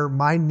matter,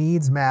 my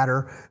needs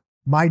matter,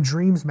 my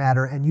dreams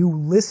matter, and you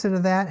listen to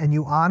that and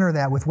you honor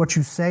that with what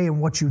you say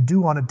and what you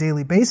do on a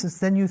daily basis,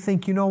 then you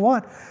think, you know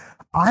what?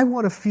 I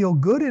want to feel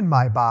good in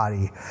my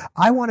body.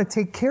 I want to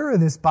take care of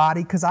this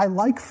body because I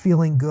like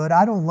feeling good.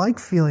 I don't like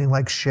feeling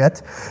like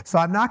shit. So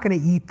I'm not going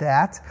to eat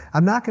that.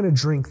 I'm not going to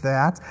drink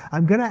that.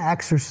 I'm going to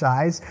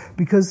exercise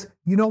because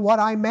you know what?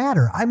 I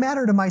matter. I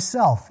matter to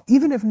myself.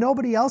 Even if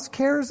nobody else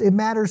cares, it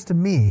matters to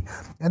me.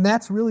 And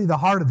that's really the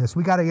heart of this.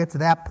 We got to get to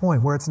that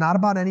point where it's not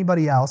about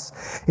anybody else.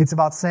 It's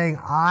about saying,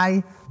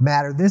 I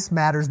matter. This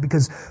matters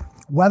because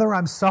whether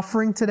I'm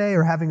suffering today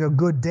or having a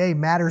good day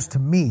matters to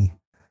me.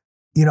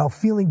 You know,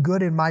 feeling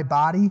good in my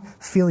body,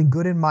 feeling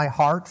good in my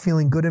heart,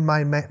 feeling good in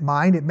my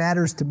mind, it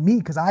matters to me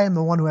because I am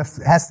the one who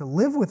has to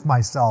live with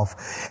myself.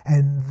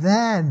 And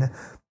then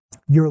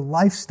your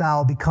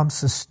lifestyle becomes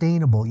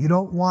sustainable. You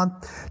don't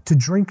want to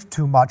drink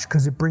too much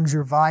because it brings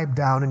your vibe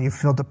down and you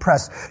feel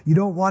depressed. You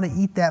don't want to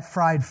eat that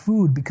fried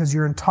food because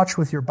you're in touch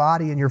with your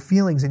body and your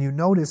feelings and you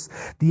notice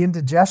the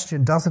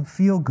indigestion doesn't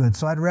feel good.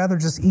 So I'd rather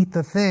just eat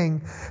the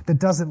thing that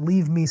doesn't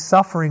leave me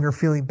suffering or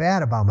feeling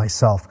bad about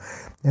myself.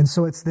 And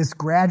so it's this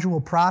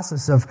gradual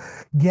process of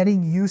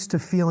getting used to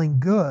feeling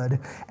good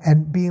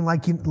and being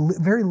like,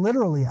 very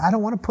literally, I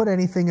don't want to put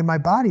anything in my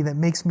body that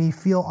makes me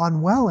feel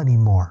unwell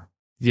anymore.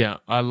 Yeah,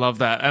 I love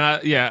that.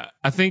 And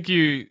I think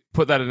you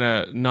put that in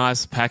a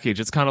nice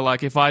package. It's kind of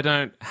like, if I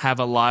don't have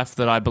a life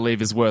that I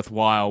believe is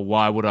worthwhile,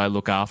 why would I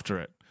look after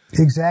it?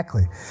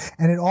 Exactly.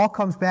 And it all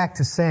comes back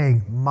to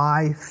saying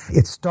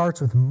it starts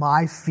with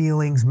my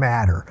feelings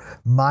matter.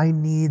 My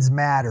needs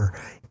matter.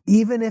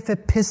 Even if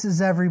it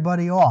pisses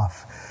everybody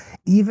off.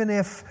 Even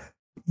if,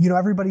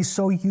 everybody's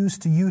so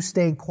used to you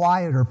staying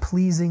quiet or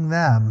pleasing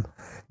them,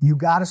 you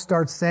got to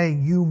start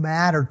saying you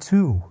matter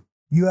too.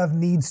 You have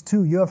needs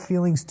too. You have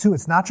feelings too.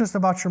 It's not just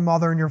about your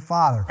mother and your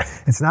father.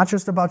 It's not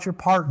just about your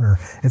partner.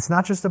 It's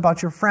not just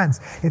about your friends.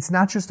 It's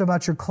not just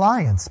about your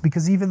clients,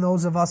 because even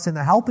those of us in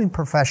the helping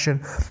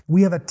profession,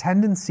 we have a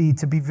tendency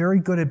to be very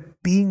good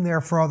at being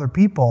there for other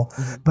people,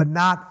 but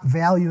not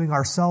valuing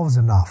ourselves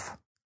enough.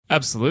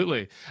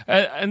 Absolutely.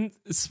 And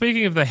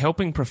speaking of the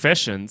helping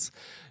professions,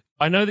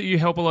 I know that you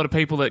help a lot of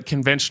people that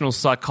conventional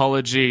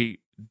psychology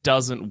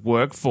doesn't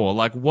work for.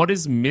 Like, what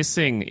is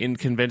missing in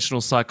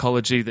conventional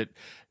psychology that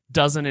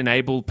doesn't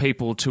enable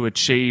people to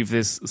achieve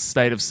this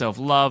state of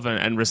self-love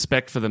and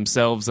respect for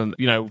themselves and,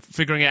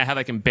 figuring out how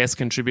they can best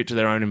contribute to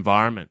their own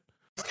environment?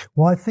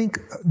 Well, I think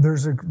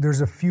there's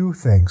a few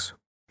things.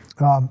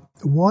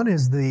 One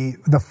is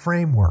the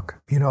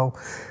framework.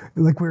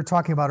 Like we were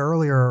talking about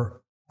earlier,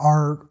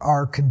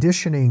 our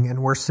conditioning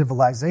and where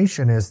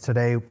civilization is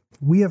today,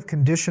 we have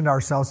conditioned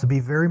ourselves to be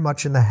very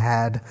much in the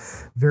head,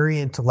 very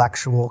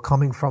intellectual,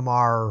 coming from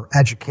our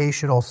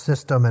educational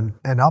system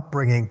and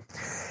upbringing.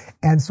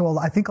 And so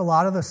I think a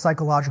lot of the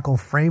psychological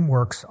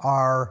frameworks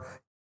are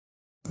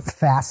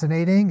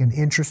fascinating and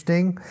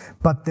interesting,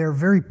 but they're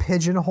very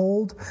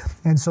pigeonholed,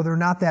 and so they're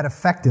not that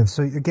effective.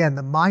 So again,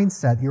 the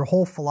mindset, your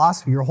whole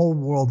philosophy, your whole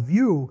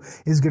worldview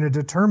is going to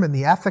determine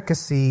the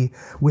efficacy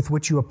with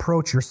which you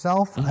approach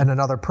yourself and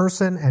another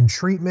person and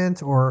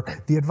treatment or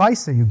the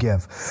advice that you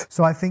give.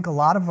 So I think a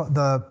lot of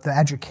the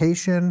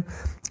education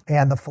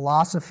and the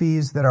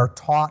philosophies that are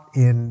taught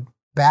in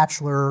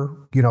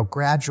bachelor,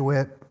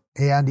 graduate,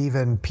 and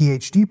even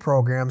PhD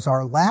programs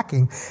are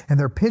lacking, and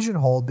they're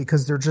pigeonholed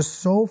because they're just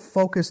so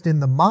focused in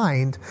the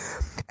mind,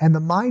 and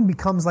the mind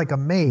becomes like a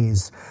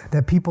maze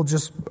that people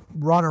just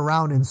run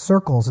around in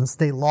circles and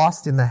stay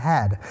lost in the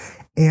head.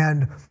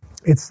 And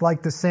it's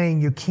like the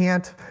saying, you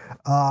can't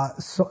find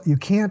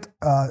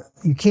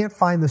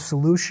the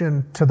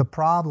solution to the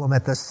problem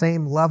at the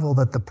same level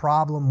that the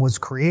problem was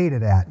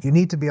created at. You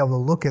need to be able to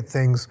look at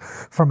things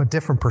from a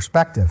different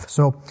perspective.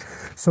 So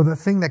the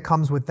thing that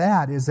comes with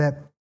that is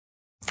that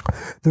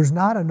there's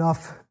not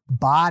enough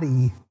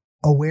body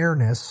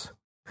awareness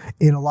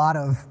in a lot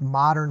of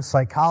modern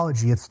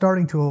psychology. It's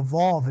starting to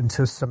evolve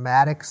into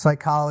somatic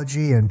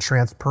psychology and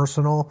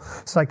transpersonal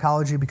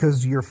psychology,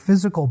 because your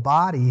physical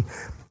body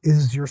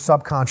is your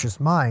subconscious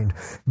mind,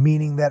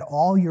 meaning that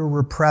all your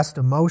repressed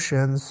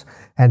emotions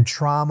and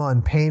trauma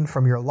and pain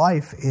from your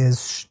life is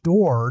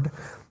stored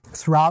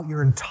throughout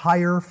your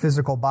entire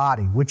physical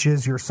body, which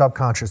is your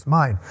subconscious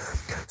mind.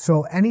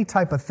 So any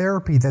type of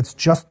therapy that's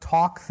just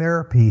talk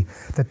therapy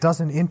that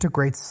doesn't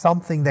integrate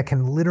something that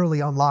can literally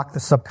unlock the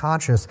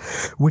subconscious,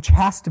 which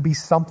has to be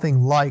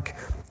something like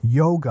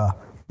yoga,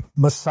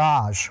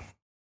 massage.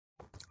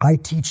 I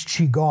teach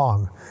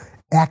Qigong,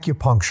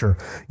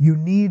 acupuncture. You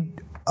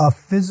need a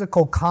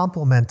physical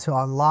complement to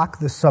unlock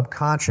the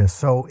subconscious.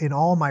 So in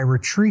all my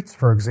retreats,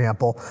 for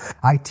example,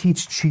 I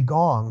teach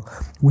Qigong,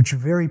 which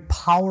very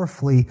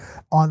powerfully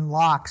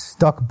unlocks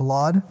stuck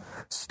blood,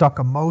 stuck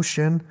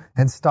emotion,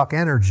 and stuck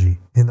energy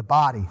in the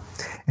body.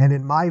 And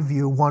in my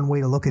view, one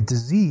way to look at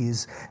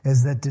disease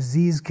is that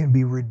disease can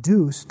be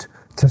reduced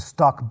to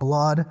stuck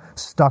blood,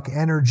 stuck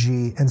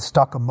energy, and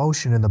stuck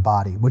emotion in the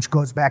body, which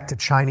goes back to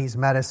Chinese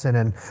medicine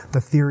and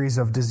the theories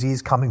of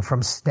disease coming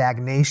from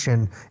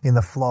stagnation in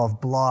the flow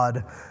of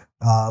blood,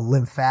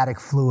 lymphatic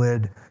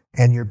fluid,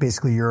 and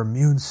your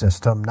immune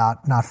system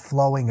not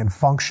flowing and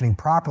functioning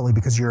properly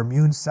because your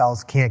immune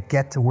cells can't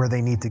get to where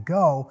they need to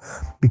go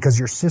because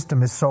your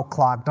system is so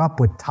clogged up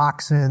with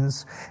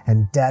toxins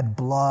and dead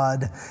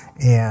blood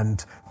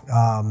and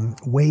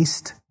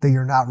waste that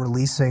you're not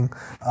releasing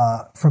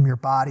from your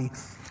body.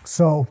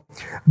 So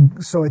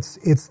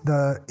it's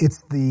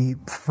the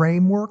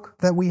framework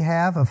that we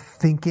have of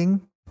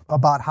thinking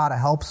about how to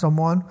help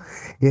someone.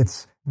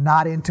 It's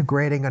not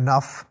integrating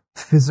enough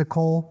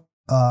physical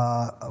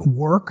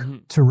work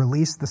to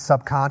release the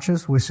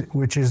subconscious,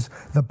 which is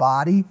the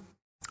body.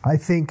 I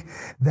think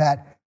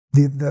that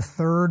the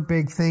third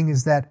big thing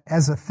is that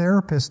as a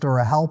therapist or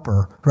a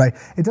helper, right,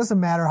 it doesn't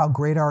matter how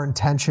great our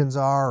intentions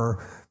are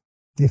or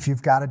if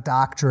you've got a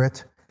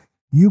doctorate,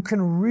 you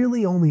can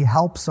really only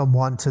help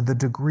someone to the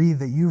degree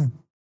that you've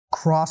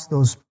crossed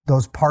those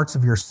parts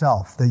of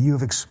yourself, that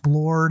you've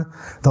explored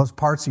those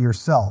parts of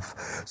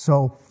yourself.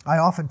 So I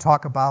often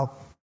talk about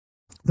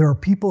there are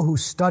people who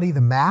study the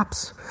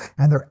maps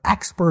and they're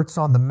experts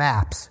on the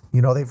maps.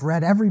 They've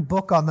read every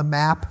book on the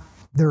map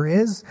there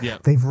is. Yeah.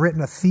 They've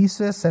written a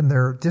thesis and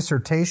their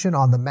dissertation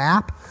on the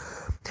map,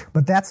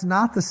 but that's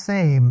not the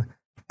same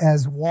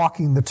as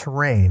walking the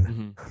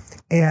terrain.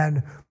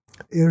 And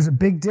there's a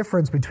big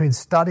difference between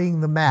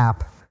studying the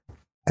map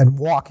and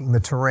walking the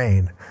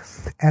terrain.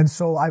 And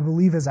so I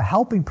believe as a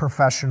helping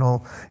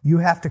professional, you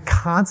have to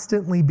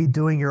constantly be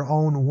doing your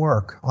own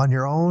work on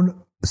your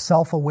own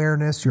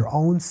self-awareness, your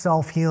own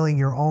self-healing,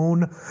 your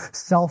own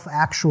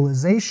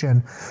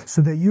self-actualization,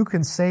 so that you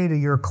can say to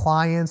your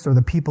clients or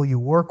the people you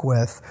work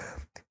with,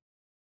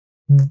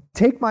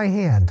 take my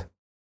hand.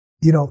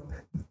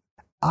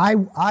 I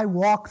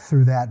walked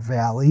through that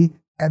valley,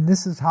 and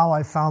this is how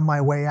I found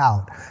my way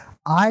out.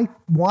 I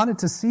wanted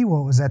to see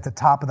what was at the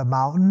top of the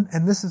mountain,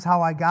 and this is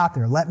how I got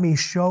there. Let me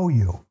show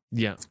you.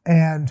 Yeah.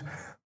 And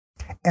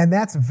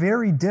that's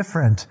very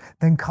different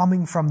than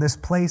coming from this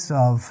place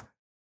of,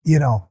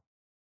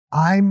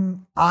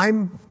 I'm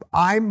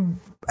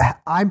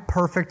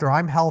perfect or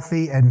I'm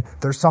healthy and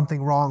there's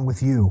something wrong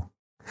with you.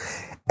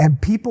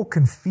 And people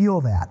can feel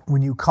that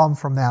when you come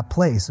from that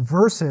place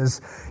versus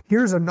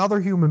here's another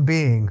human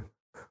being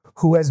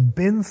who has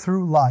been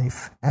through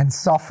life and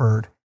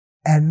suffered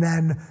and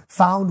then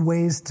found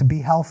ways to be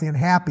healthy and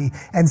happy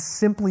and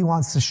simply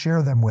wants to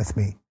share them with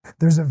me.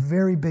 There's a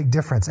very big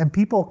difference. And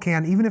people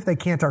can, even if they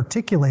can't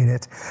articulate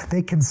it,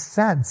 they can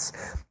sense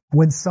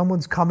when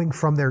someone's coming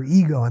from their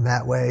ego in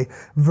that way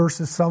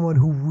versus someone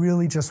who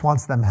really just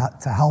wants them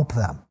to help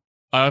them.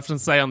 I often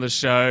say on the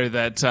show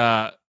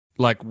that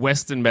like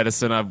Western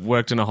medicine, I've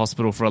worked in a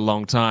hospital for a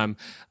long time,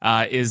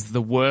 is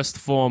the worst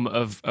form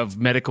of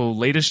medical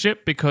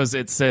leadership because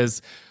it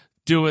says,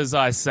 do as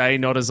I say,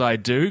 not as I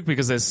do,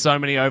 because there's so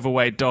many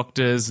overweight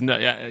doctors,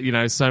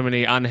 so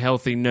many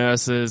unhealthy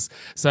nurses,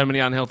 so many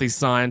unhealthy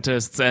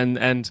scientists.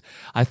 And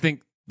I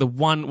think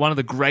one of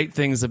the great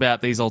things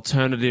about these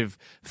alternative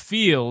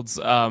fields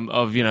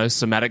of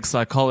somatic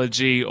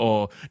psychology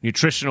or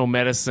nutritional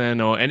medicine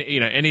or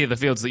any of the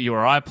fields that you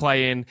or I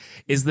play in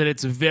is that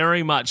it's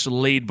very much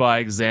lead by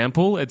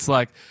example. It's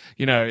like,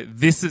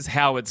 this is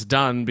how it's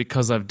done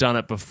because I've done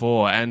it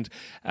before, and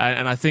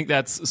I think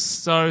that's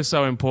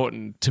so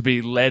important to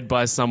be led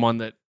by someone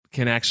that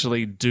can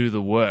actually do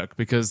the work,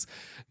 because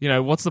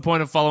what's the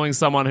point of following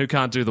someone who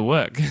can't do the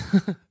work?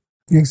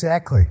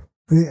 Exactly.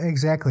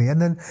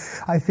 And then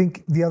I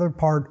think the other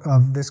part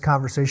of this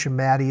conversation,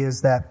 Maddie,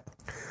 is that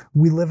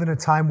we live in a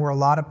time where a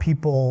lot of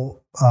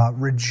people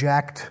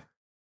reject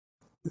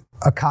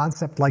a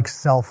concept like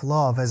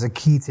self-love as a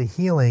key to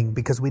healing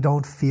because we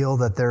don't feel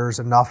that there's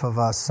enough of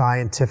a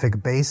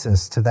scientific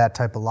basis to that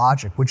type of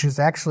logic, which is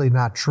actually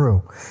not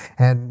true.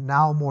 And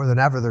now more than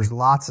ever, there's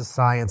lots of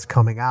science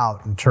coming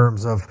out in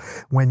terms of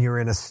when you're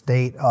in a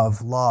state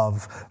of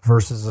love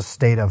versus a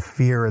state of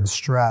fear and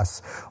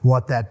stress,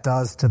 what that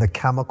does to the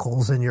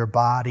chemicals in your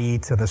body,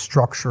 to the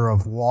structure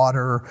of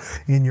water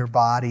in your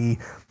body,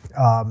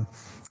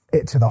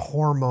 to the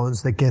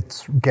hormones that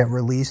get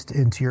released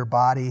into your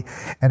body.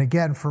 And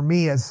again, for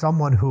me, as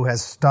someone who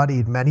has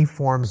studied many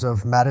forms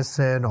of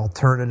medicine,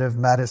 alternative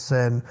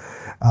medicine,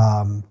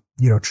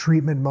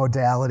 treatment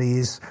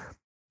modalities,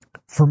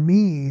 for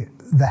me,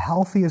 the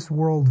healthiest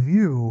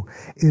worldview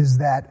is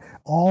that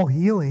all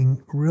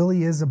healing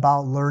really is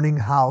about learning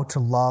how to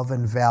love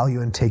and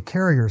value and take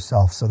care of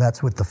yourself. So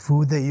that's with the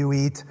food that you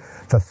eat,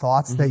 the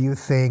thoughts that you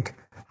think,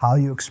 how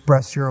you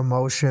express your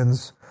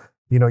emotions,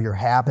 your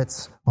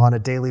habits on a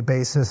daily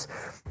basis.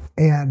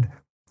 And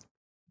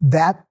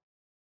that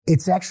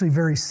it's actually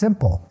very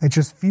simple. It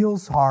just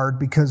feels hard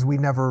because we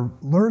never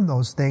learn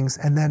those things.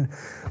 And then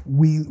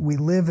we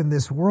live in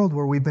this world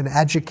where we've been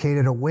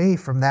educated away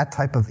from that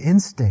type of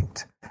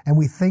instinct. And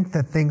we think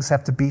that things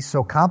have to be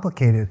so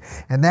complicated.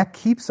 And that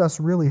keeps us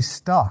really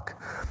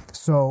stuck.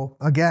 So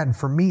again,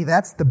 for me,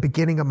 that's the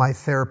beginning of my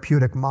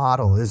therapeutic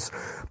model is,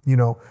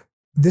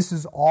 this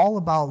is all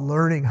about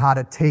learning how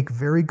to take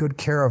very good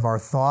care of our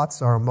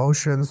thoughts, our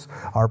emotions,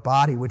 our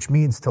body, which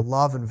means to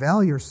love and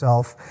value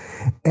yourself.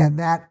 And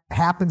that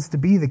happens to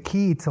be the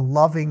key to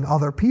loving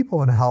other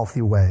people in a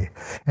healthy way.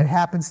 It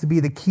happens to be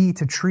the key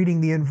to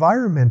treating the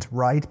environment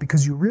right,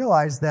 because you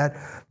realize that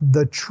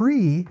the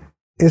tree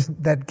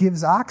that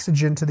gives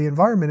oxygen to the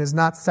environment is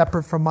not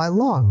separate from my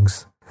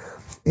lungs.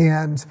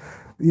 And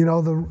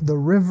the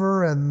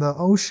river and the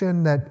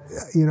ocean that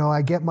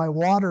I get my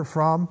water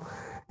from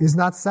is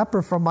not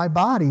separate from my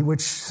body, which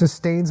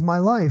sustains my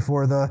life,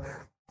 or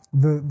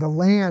the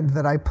land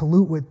that I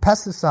pollute with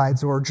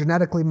pesticides or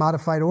genetically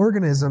modified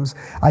organisms,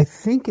 I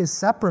think is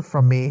separate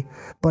from me,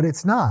 but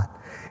it's not.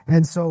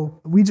 And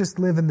so we just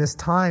live in this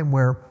time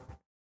where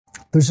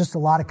there's just a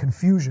lot of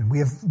confusion. We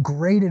have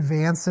great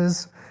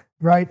advances,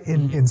 right,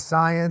 in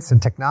science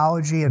and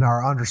technology and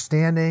our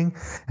understanding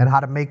and how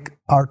to make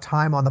our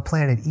time on the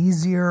planet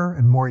easier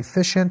and more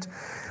efficient.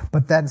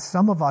 But then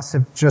some of us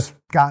have just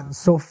gotten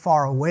so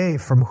far away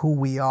from who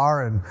we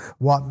are and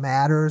what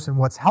matters and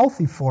what's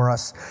healthy for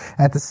us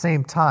at the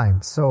same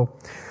time. So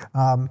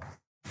I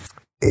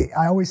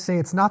always say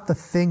it's not the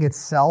thing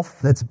itself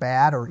that's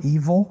bad or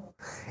evil.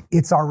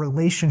 It's our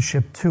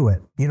relationship to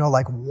it.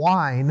 Like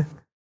wine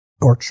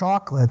or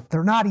chocolate,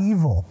 they're not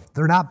evil.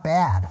 They're not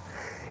bad.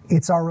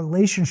 It's our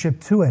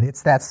relationship to it.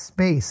 It's that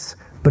space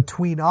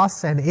between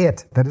us and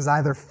it that is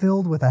either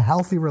filled with a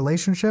healthy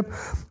relationship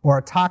or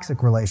a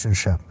toxic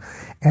relationship.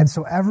 And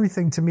so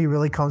everything to me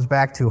really comes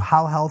back to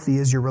how healthy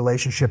is your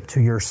relationship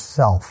to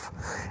yourself.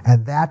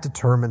 And that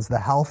determines the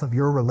health of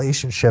your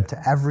relationship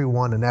to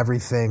everyone and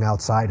everything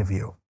outside of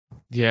you.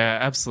 Yeah,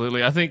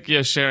 absolutely. I think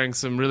you're sharing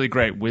some really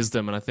great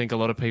wisdom, and I think a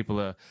lot of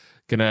people are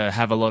going to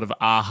have a lot of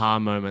aha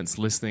moments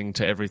listening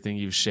to everything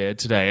you've shared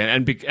today.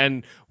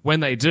 And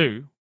when they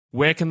do,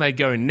 where can they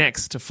go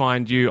next to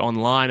find you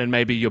online and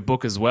maybe your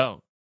book as well?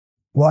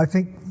 Well,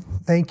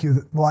 thank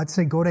you. Well, I'd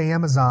say go to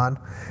Amazon,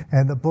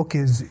 and the book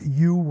is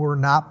You Were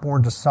Not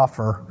Born to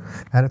Suffer.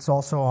 And it's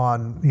also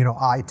on,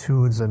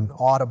 iTunes and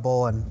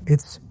Audible, and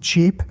it's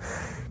cheap,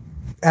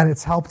 and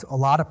it's helped a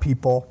lot of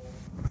people.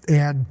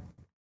 And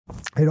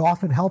it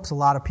often helps a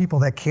lot of people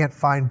that can't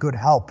find good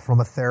help from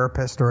a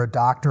therapist or a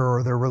doctor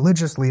or their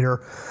religious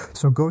leader.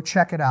 So go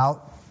check it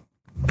out.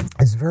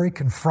 It's very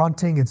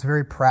confronting. It's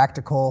very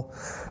practical.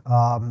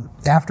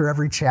 After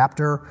every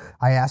chapter,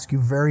 I ask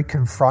you very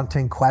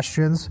confronting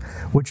questions,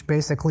 which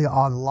basically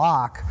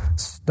unlock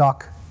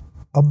stuck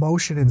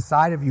emotion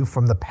inside of you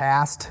from the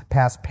past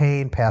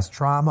pain, past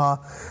trauma,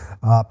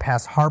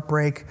 past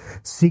heartbreak,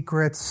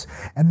 secrets.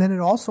 And then it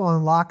also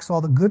unlocks all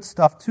the good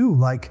stuff too,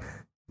 like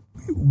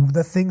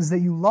the things that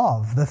you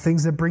love, the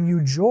things that bring you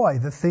joy,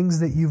 the things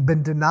that you've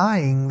been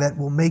denying that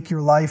will make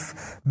your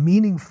life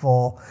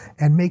meaningful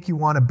and make you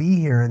want to be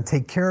here and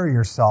take care of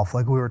yourself,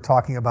 like we were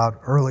talking about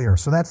earlier.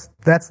 So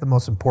that's the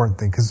most important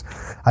thing, because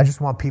I just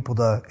want people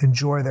to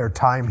enjoy their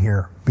time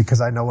here,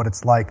 because I know what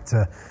it's like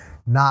to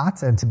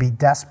not and to be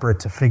desperate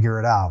to figure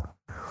it out.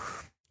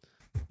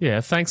 Yeah,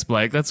 thanks,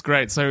 Blake. That's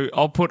great. So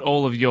I'll put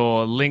all of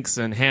your links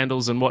and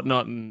handles and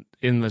whatnot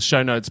in the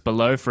show notes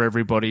below for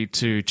everybody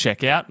to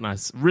check out. And I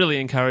really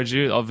encourage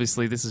you.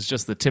 Obviously, this is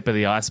just the tip of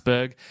the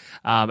iceberg.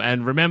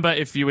 And remember,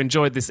 if you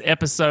enjoyed this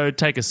episode,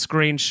 take a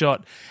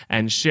screenshot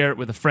and share it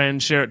with a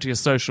friend. Share it to your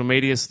social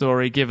media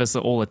story. Give us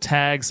all a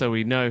tag so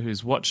we know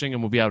who's watching,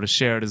 and we'll be able to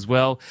share it as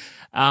well.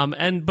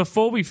 And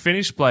before we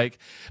finish, Blake,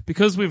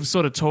 because we've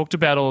sort of talked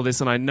about all this,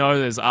 and I know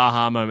there's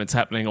aha moments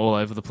happening all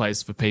over the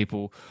place for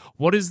people,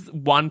 what is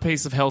one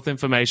piece of health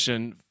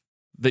information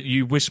that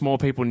you wish more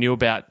people knew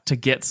about to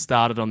get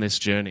started on this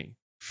journey?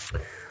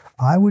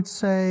 I would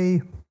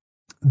say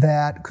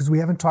that, because we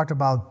haven't talked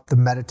about the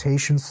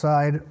meditation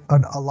side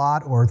a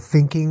lot, or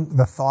thinking,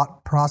 the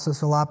thought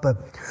process a lot, but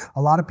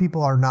a lot of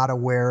people are not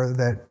aware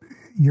that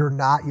you're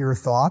not your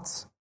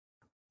thoughts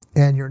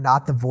and you're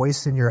not the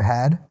voice in your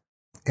head.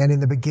 And in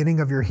the beginning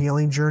of your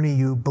healing journey,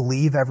 you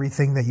believe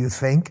everything that you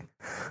think.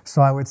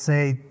 So I would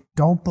say,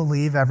 don't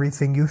believe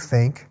everything you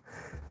think.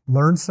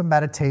 Learn some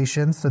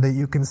meditation so that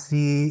you can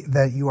see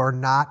that you are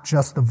not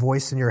just the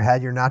voice in your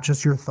head. You're not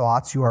just your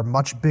thoughts. You are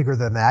much bigger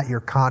than that. Your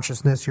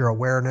consciousness, your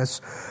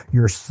awareness,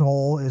 your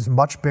soul is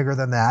much bigger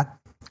than that.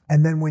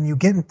 And then when you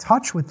get in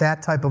touch with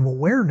that type of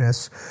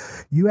awareness,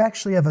 you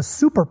actually have a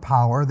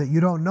superpower that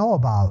you don't know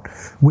about,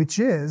 which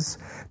is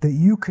that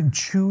you can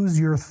choose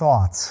your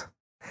thoughts.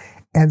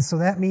 And so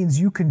that means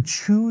you can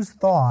choose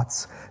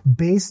thoughts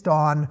based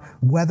on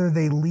whether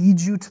they lead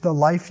you to the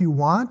life you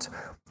want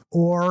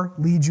or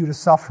lead you to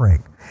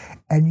suffering.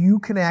 And you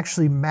can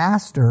actually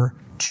master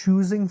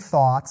choosing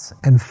thoughts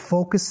and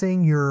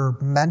focusing your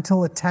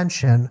mental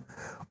attention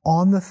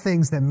on the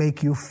things that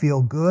make you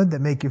feel good,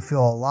 that make you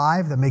feel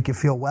alive, that make you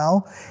feel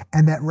well,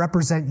 and that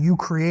represent you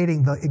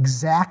creating the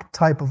exact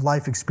type of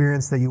life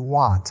experience that you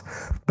want.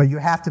 But you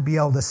have to be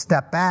able to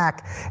step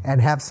back and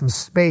have some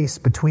space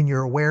between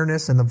your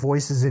awareness and the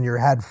voices in your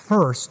head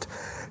first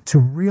to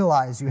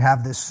realize you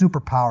have this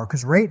superpower,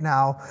 because right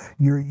now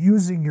you're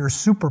using your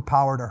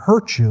superpower to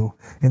hurt you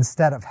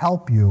instead of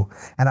help you.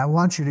 And I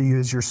want you to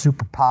use your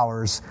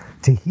superpowers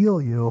to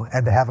heal you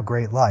and to have a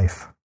great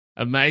life.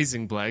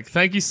 Amazing, Blake.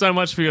 Thank you so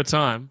much for your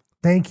time.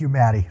 Thank you,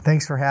 Maddie.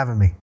 Thanks for having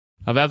me.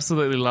 I've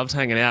absolutely loved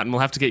hanging out, and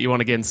we'll have to get you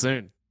on again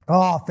soon.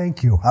 Oh,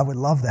 thank you. I would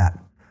love that.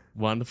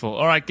 Wonderful.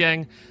 All right,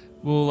 gang.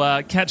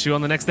 We'll catch you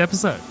on the next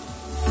episode.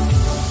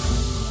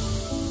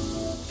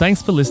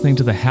 Thanks for listening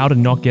to the How to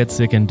Not Get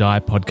Sick and Die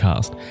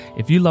podcast.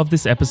 If you love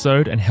this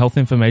episode and health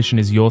information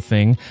is your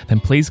thing, then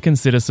please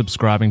consider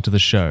subscribing to the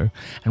show.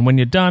 And when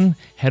you're done,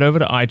 head over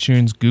to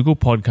iTunes, Google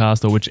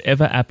Podcast, or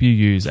whichever app you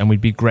use, and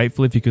we'd be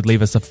grateful if you could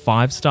leave us a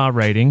 5-star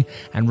rating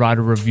and write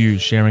a review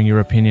sharing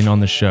your opinion on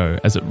the show,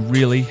 as it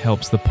really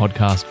helps the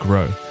podcast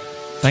grow.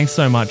 Thanks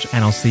so much,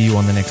 and I'll see you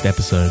on the next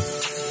episode.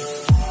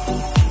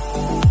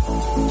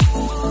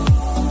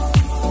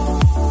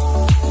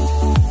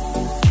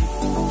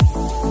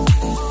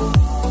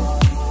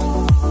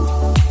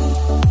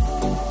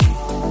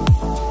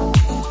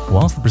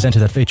 Whilst the presenter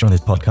that feature on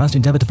this podcast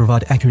endeavour to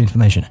provide accurate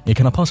information, it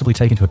cannot possibly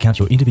take into account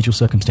your individual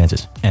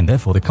circumstances, and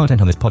therefore the content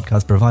on this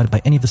podcast provided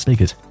by any of the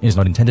speakers is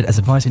not intended as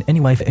advice in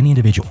any way for any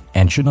individual,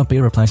 and should not be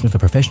a replacement for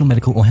professional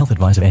medical or health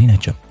advice of any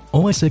nature.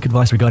 Always seek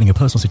advice regarding your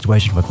personal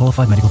situation from a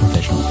qualified medical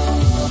professional.